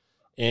dumpster,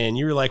 And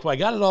you're like, well, I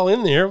got it all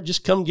in there.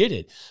 Just come get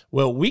it.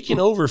 Well, we can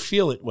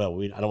overfill it.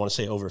 Well, I don't want to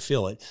say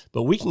overfill it,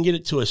 but we can get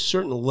it to a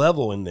certain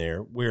level in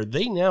there where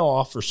they now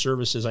offer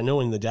services. I know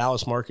in the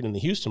Dallas market and the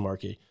Houston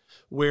market,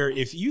 where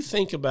if you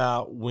think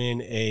about when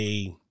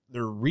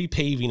they're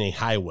repaving a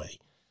highway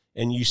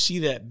and you see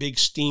that big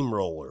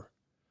steamroller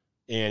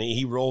and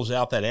he rolls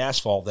out that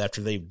asphalt after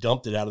they've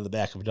dumped it out of the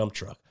back of a dump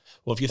truck.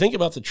 Well, if you think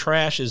about the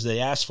trash as the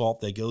asphalt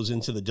that goes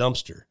into the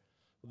dumpster,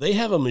 they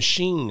have a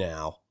machine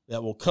now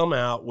that will come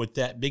out with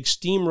that big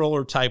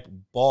steamroller type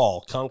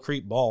ball,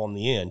 concrete ball on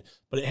the end,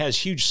 but it has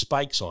huge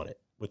spikes on it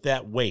with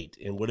that weight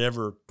and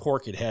whatever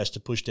torque it has to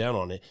push down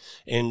on it.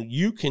 And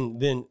you can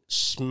then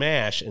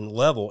smash and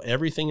level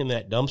everything in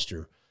that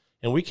dumpster.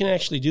 And we can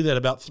actually do that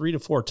about 3 to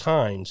 4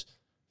 times,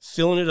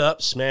 filling it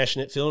up,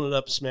 smashing it, filling it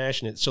up,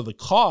 smashing it. So the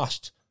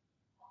cost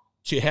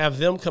to have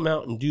them come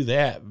out and do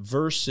that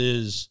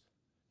versus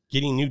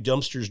getting new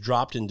dumpsters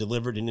dropped and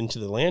delivered and into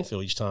the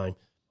landfill each time,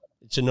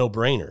 it's a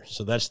no-brainer.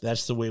 So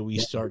that's the way we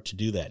start to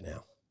do that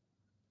now.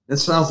 It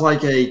sounds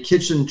like a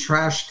kitchen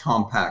trash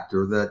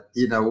compactor that,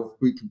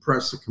 we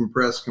compress.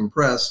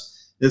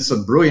 It's a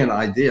brilliant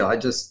idea.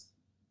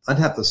 I'd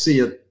have to see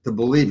it to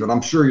believe it.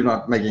 I'm sure you're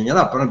not making it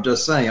up, but I'm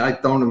just saying, I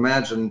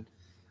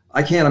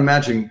can't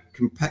imagine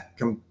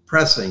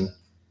compressing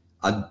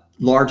a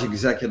large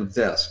executive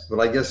desk, but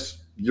I guess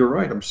you're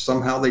right.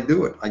 Somehow they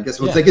do it. I guess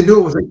they can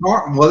do it with a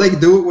car. Well, they can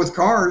do it with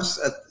cars.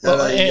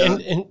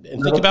 And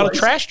think about a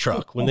trash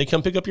truck. When they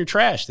come pick up your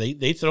trash,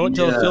 they throw it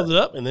till it fills it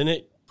up, and then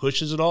it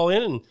pushes it all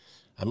in. And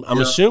I'm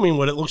assuming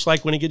what it looks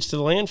like when it gets to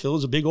the landfill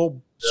is a big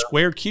old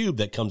square cube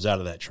that comes out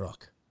of that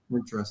truck.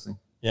 Interesting.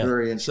 Yeah.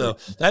 Very interesting.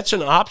 So that's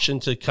an option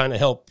to kind of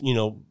help,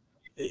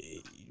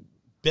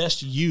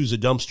 best use a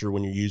dumpster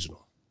when you're using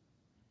them.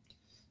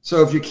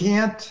 So if you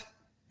can't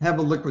have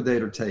a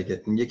liquidator take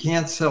it, and you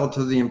can't sell it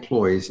to the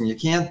employees, and you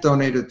can't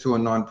donate it to a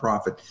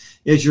nonprofit,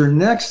 is your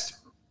next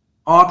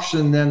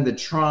option then to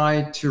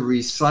try to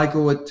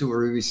recycle it to a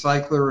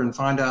recycler and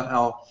find out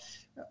how,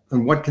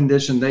 in what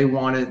condition they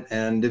want it,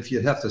 and if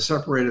you have to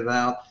separate it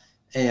out?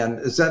 And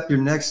is that your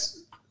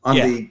next, on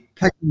the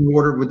pecking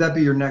order, would that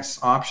be your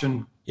next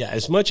option? Yeah,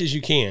 as much as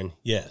you can,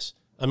 yes.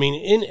 I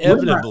mean,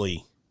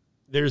 inevitably,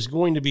 there's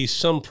going to be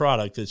some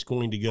product that's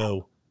going to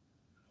go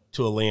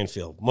to a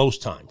landfill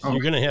most times. Okay.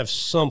 You're going to have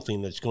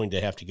something that's going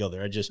to have to go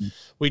there.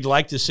 We'd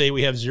like to say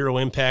we have zero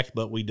impact,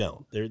 but we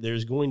don't.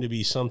 There's going to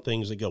be some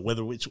things that go,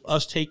 whether it's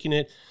us taking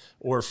it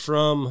or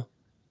from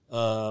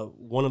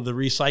one of the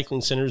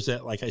recycling centers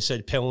that, like I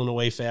said, peeling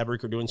away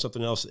fabric or doing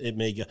something else, it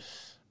may go.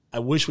 I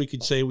wish we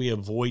could say we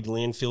avoid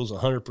landfills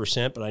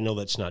 100%, but I know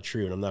that's not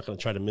true, and I'm not going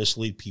to try to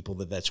mislead people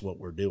that that's what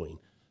we're doing.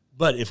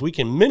 But if we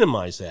can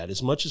minimize that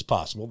as much as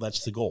possible,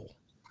 that's the goal.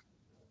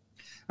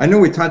 I know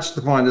we touched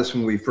upon this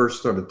when we first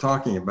started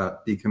talking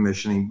about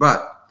decommissioning,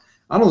 but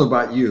I don't know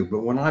about you, but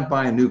when I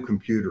buy a new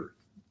computer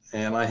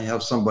and I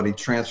have somebody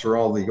transfer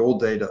all the old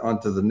data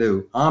onto the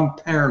new, I'm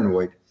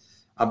paranoid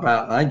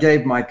about, I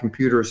gave my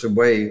computers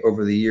away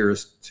over the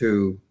years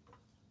to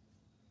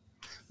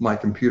my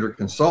computer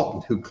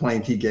consultant who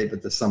claimed he gave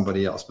it to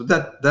somebody else. But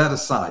that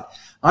aside,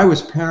 I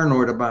was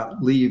paranoid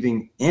about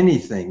leaving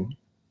anything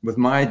with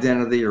my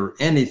identity or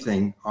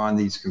anything on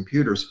these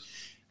computers.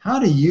 How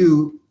do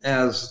you,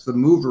 as the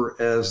mover,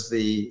 as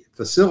the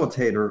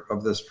facilitator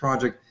of this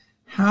project,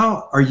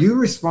 how are you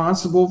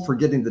responsible for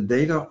getting the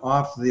data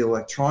off the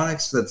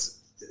electronics that's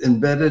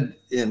embedded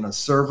in a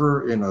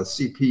server, in a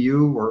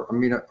CPU,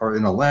 or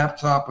in a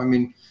laptop?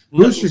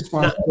 Who's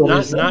responsible?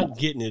 Not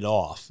getting it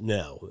off.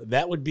 No,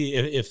 that would be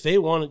if they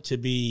want it to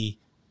be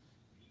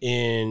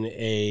in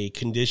a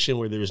condition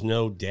where there's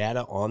no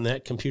data on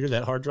that computer,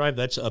 that hard drive.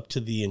 That's up to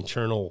the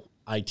internal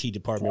IT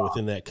department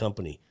within that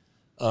company.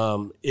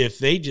 If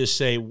they just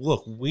say,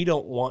 look, we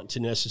don't want to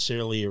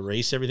necessarily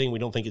erase everything. We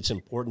don't think it's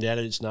important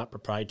data. It's not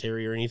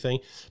proprietary or anything,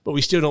 but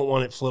we still don't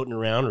want it floating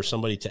around or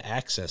somebody to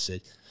access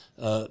it.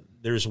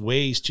 There's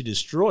ways to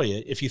destroy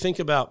it. If you think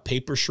about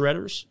paper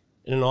shredders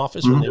in an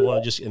office, when they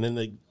want to and then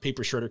the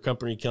paper shredder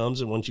company comes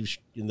and once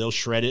they'll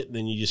shred it, and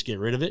then you just get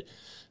rid of it.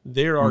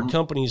 There are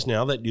companies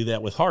now that do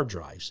that with hard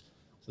drives.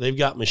 So they've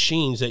got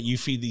machines that you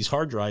feed these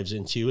hard drives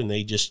into, and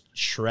they just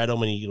shred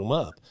them and eat them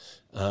up.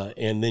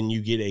 And then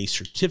you get a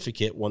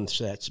certificate once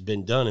that's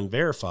been done and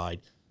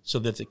verified so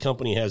that the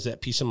company has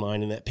that peace of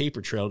mind and that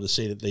paper trail to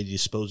say that they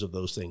dispose of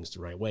those things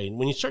the right way. And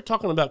when you start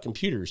talking about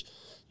computers,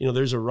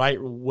 there's a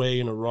right way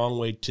and a wrong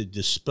way to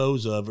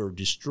dispose of or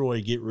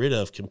destroy, get rid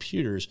of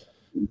computers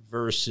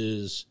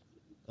versus,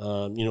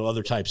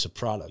 other types of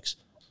products.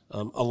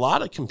 A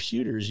lot of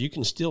computers you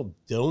can still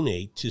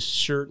donate to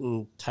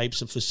certain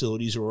types of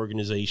facilities or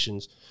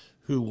organizations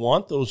who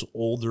want those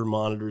older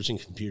monitors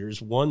and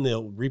computers. One,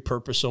 they'll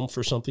repurpose them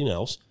for something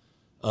else.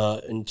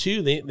 And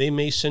two, they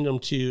may send them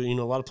to,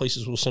 a lot of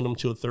places will send them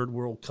to a third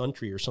world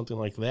country or something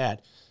like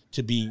that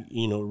to be,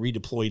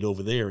 redeployed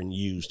over there and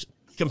used.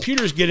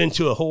 Computers get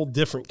into a whole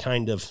different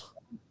kind of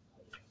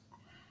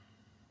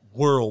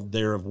world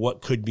there of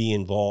what could be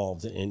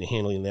involved in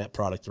handling that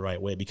product the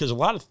right way. Because a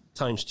lot of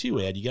times too,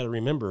 Ed, you got to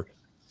remember,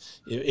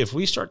 If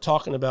we start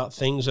talking about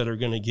things that are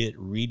going to get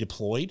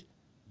redeployed,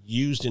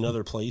 used in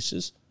other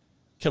places,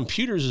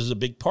 computers is a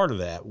big part of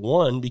that.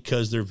 One,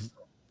 because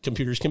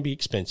computers can be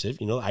expensive.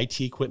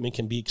 IT equipment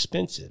can be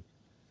expensive.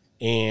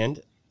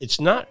 And it's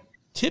not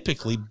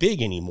typically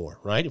big anymore,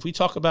 right? If we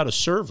talk about a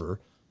server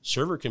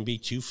can be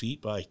 2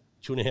 feet by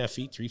 2.5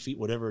 feet, 3 feet,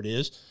 whatever it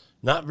is.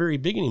 Not very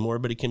big anymore,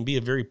 but it can be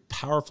a very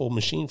powerful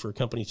machine for a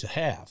company to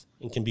have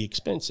and can be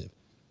expensive.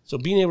 So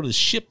being able to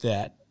ship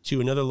that to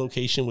another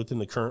location within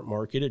the current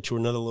market or to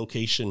another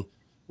location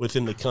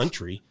within the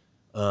country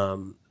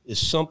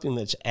is something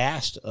that's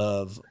asked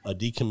of a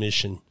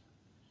decommission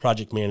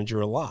project manager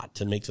a lot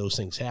to make those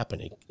things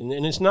happen.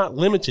 And it's not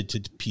limited to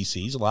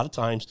PCs. A lot of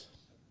times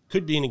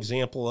could be an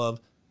example of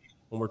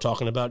when we're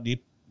talking about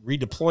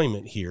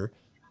redeployment here.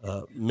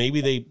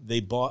 Maybe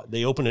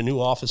they opened a new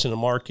office in a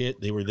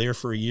market. They were there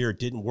for a year. It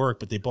didn't work,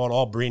 but they bought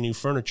all brand new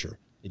furniture.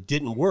 It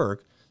didn't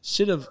work.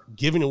 Instead of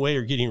giving away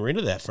or getting rid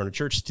of that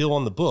furniture, it's still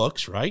on the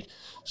books, right?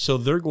 So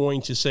they're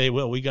going to say,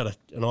 well, we got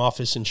an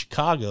office in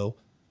Chicago.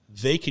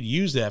 They could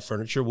use that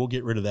furniture. We'll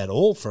get rid of that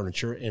old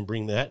furniture and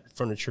bring that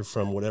furniture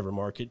from whatever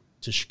market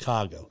to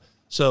Chicago.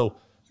 So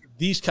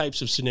these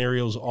types of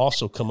scenarios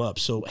also come up.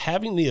 So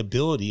having the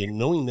ability and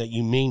knowing that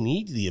you may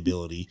need the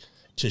ability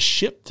to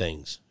ship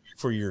things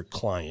for your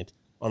client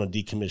on a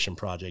decommission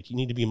project, you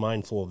need to be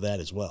mindful of that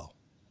as well.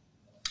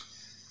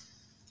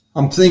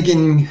 I'm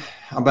thinking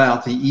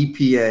about the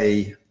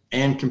EPA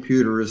and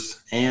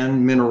computers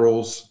and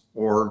minerals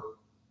or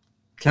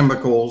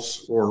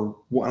chemicals or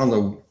I don't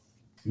know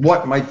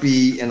what might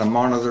be in a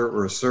monitor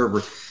or a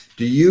server.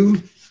 Are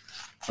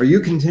you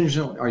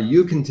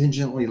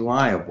contingently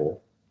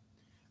liable?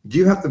 Do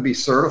you have to be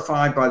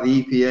certified by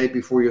the EPA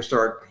before you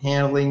start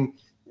handling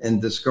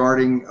and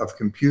discarding of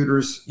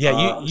computers?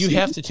 Yeah, you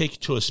have to take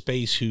it to a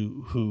space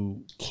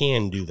who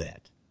can do that.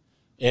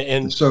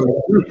 And so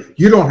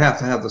you don't have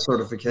to have the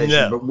certification,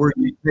 no. But where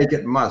you take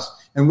it must.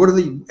 And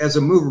as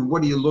a mover,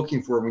 what are you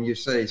looking for when you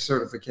say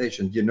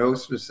certification? Do you know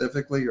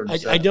specifically, or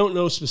I don't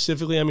know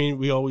specifically. I mean,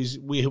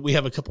 we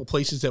have a couple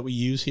places that we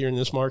use here in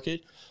this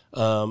market,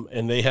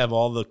 and they have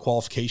all the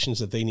qualifications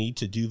that they need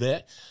to do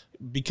that.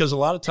 Because a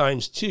lot of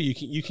times too,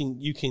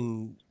 you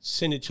can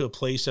send it to a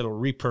place that'll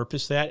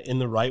repurpose that in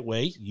the right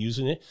way,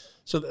 using it.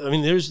 So I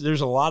mean, there's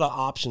a lot of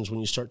options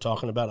when you start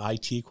talking about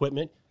IT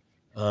equipment.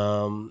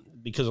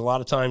 Because a lot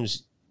of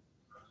times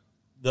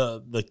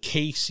the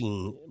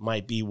casing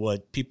might be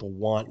what people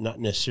want, not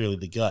necessarily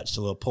the guts.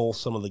 So they'll pull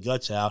some of the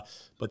guts out,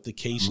 but the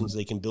casings,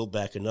 they can build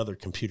back another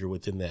computer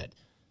within that.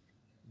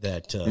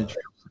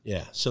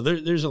 Yeah. So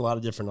there's a lot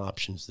of different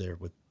options there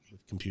with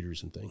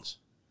computers and things.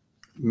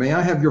 May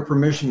I have your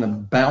permission to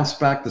bounce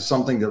back to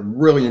something that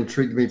really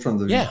intrigued me from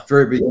the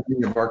very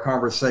beginning of our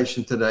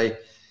conversation today?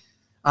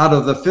 Out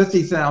of the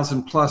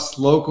 50,000 plus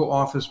local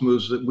office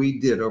moves that we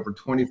did over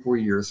 24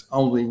 years,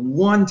 only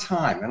one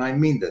time, and I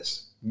mean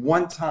this,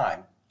 one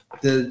time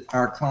did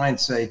our client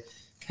say,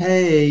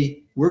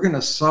 hey, we're going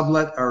to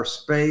sublet our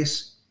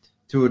space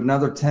to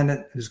another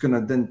tenant who's going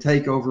to then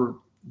take over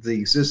the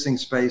existing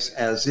space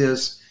as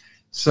is.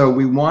 So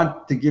we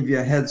want to give you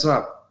a heads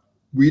up.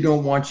 We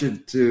don't want you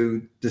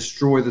to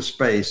destroy the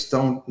space.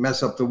 Don't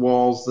mess up the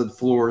walls, the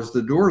floors,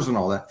 the doors, and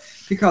all that.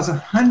 Because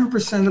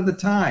 100% of the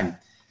time,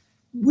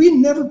 we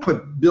never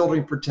put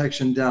building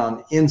protection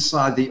down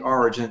inside the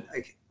origin,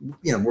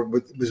 where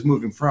it was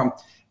moving from.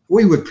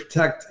 We would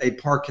protect a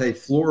parquet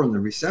floor in the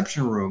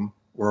reception room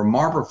or a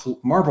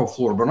marble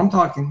floor, but I'm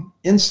talking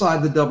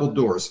inside the double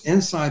doors,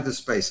 inside the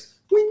space.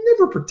 We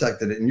never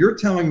protected it. And you're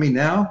telling me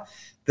now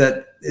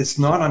that it's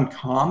not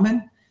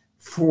uncommon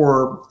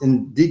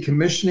in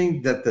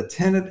decommissioning that the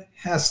tenant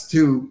has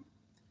to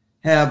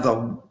have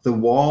the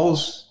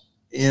walls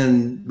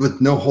with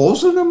no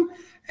holes in them,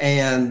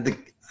 and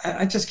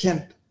I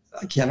can't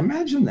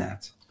imagine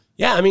that.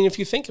 Yeah, I mean, if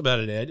you think about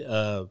it, Ed,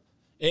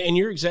 and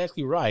you're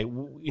exactly right.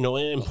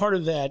 And part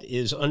of that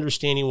is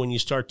understanding when you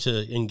start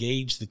to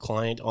engage the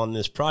client on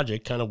this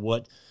project, kind of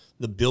what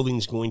the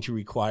building's going to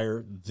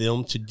require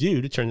them to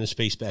do to turn the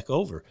space back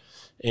over.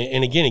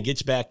 And again, it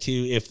gets back to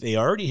if they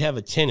already have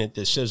a tenant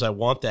that says, I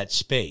want that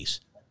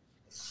space,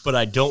 but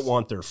I don't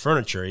want their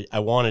furniture, I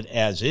want it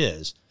as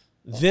is,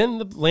 then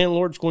the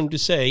landlord's going to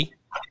say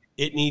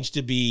it needs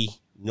to be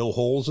no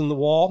holes in the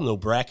wall, no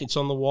brackets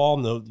on the wall,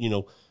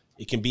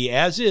 it can be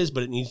as is,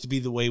 but it needs to be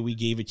the way we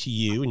gave it to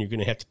you. And you're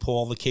going to have to pull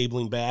all the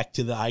cabling back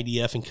to the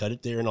IDF and cut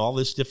it there and all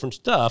this different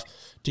stuff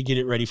to get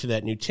it ready for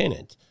that new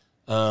tenant.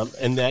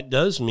 And that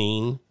does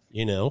mean,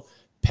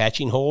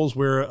 patching holes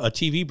where a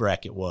TV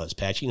bracket was,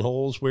 patching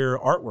holes where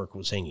artwork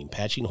was hanging,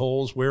 patching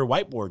holes where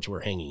whiteboards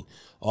were hanging.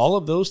 All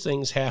of those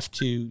things have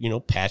to,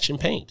 patch and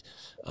paint.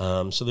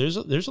 So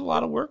there's a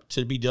lot of work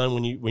to be done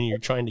when you're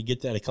trying to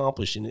get that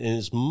accomplished. And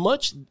as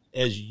much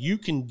as you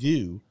can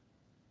do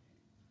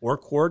or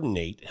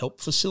coordinate,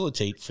 help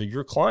facilitate for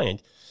your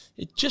client,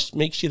 it just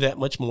makes you that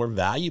much more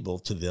valuable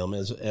to them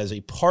as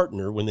a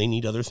partner when they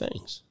need other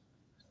things.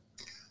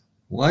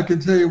 Well, I can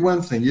tell you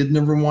one thing. You'd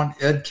never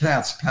want Ed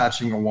Katz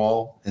patching a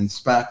wall and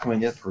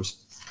spackling it or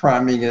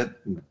priming it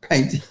and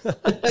painting.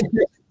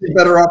 You're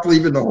better off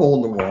leaving the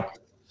hole in the wall.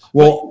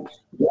 Well,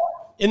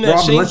 in that Rob,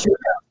 same, unless you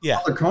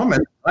have other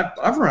comments,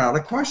 I've run out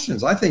of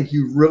questions. I think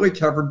you really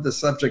covered the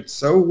subject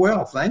so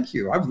well. Thank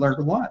you. I've learned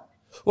a lot.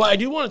 Well, I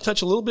do want to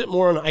touch a little bit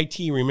more on IT,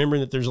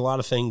 remembering that there's a lot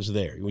of things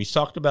there. We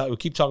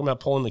keep talking about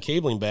pulling the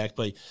cabling back,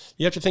 but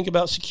you have to think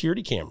about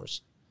security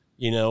cameras,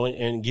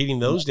 and getting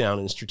those down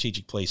in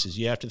strategic places.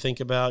 You have to think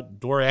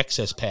about door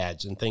access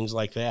pads and things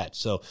like that.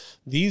 So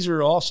these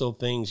are also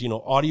things,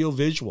 audio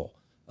visual,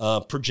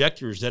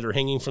 projectors that are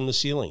hanging from the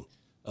ceiling,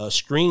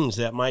 screens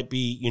that might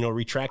be,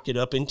 retracted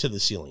up into the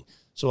ceiling.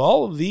 So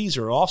all of these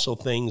are also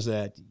things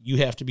that you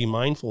have to be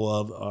mindful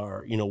of.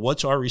 Are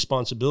what's our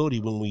responsibility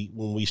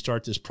when we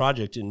start this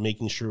project and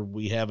making sure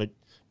we have it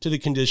to the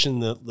condition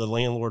that the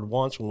landlord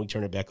wants when we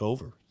turn it back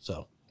over.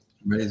 So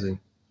amazing,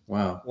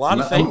 wow, a lot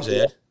of things,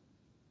 Ed.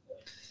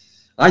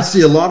 I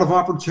see a lot of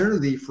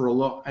opportunity for a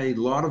lot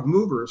of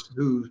movers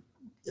who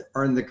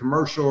are in the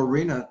commercial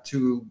arena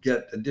to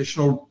get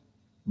additional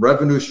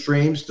revenue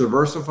streams,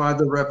 diversify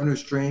the revenue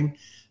stream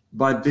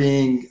by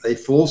being a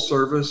full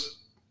service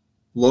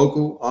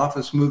local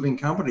office moving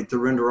company to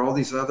render all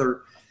these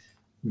other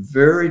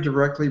very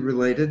directly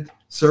related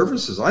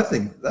services. I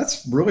think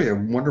that's really a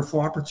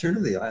wonderful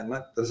opportunity.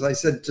 As I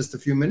said just a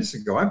few minutes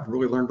ago, I've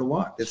really learned a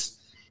lot.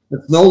 It's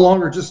no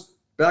longer just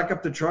back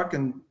up the truck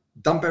and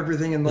dump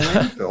everything in the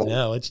landfill.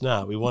 No, it's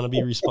not. We want to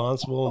be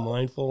responsible and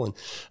mindful.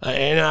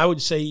 And I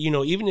would say,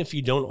 even if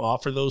you don't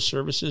offer those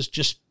services,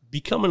 just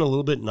becoming a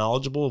little bit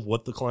knowledgeable of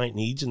what the client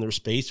needs in their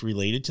space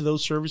related to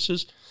those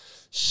services.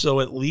 So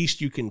at least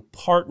you can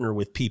partner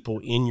with people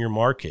in your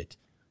market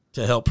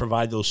to help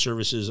provide those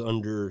services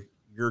under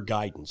your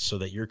guidance so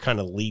that you're kind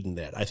of leading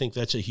that. I think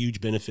that's a huge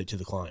benefit to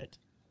the client.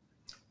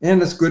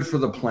 And it's good for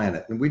the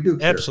planet. And we do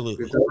care.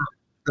 Absolutely.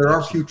 There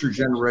are future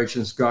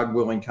generations, God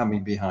willing,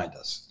 coming behind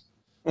us.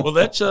 Well,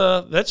 that's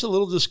a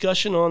little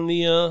discussion on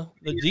the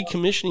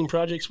decommissioning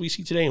projects we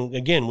see today. And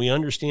again, we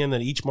understand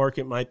that each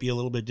market might be a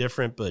little bit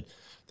different, but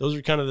those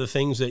are kind of the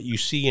things that you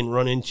see and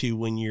run into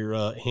when you're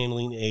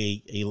handling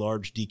a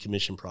large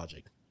decommission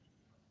project.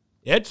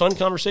 Ed, fun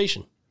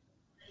conversation.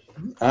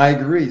 I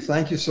agree.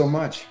 Thank you so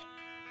much.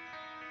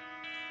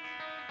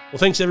 Well,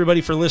 thanks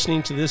everybody for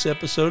listening to this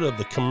episode of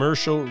the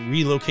Commercial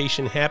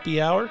Relocation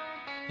Happy Hour,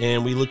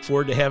 and we look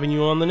forward to having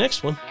you on the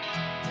next one.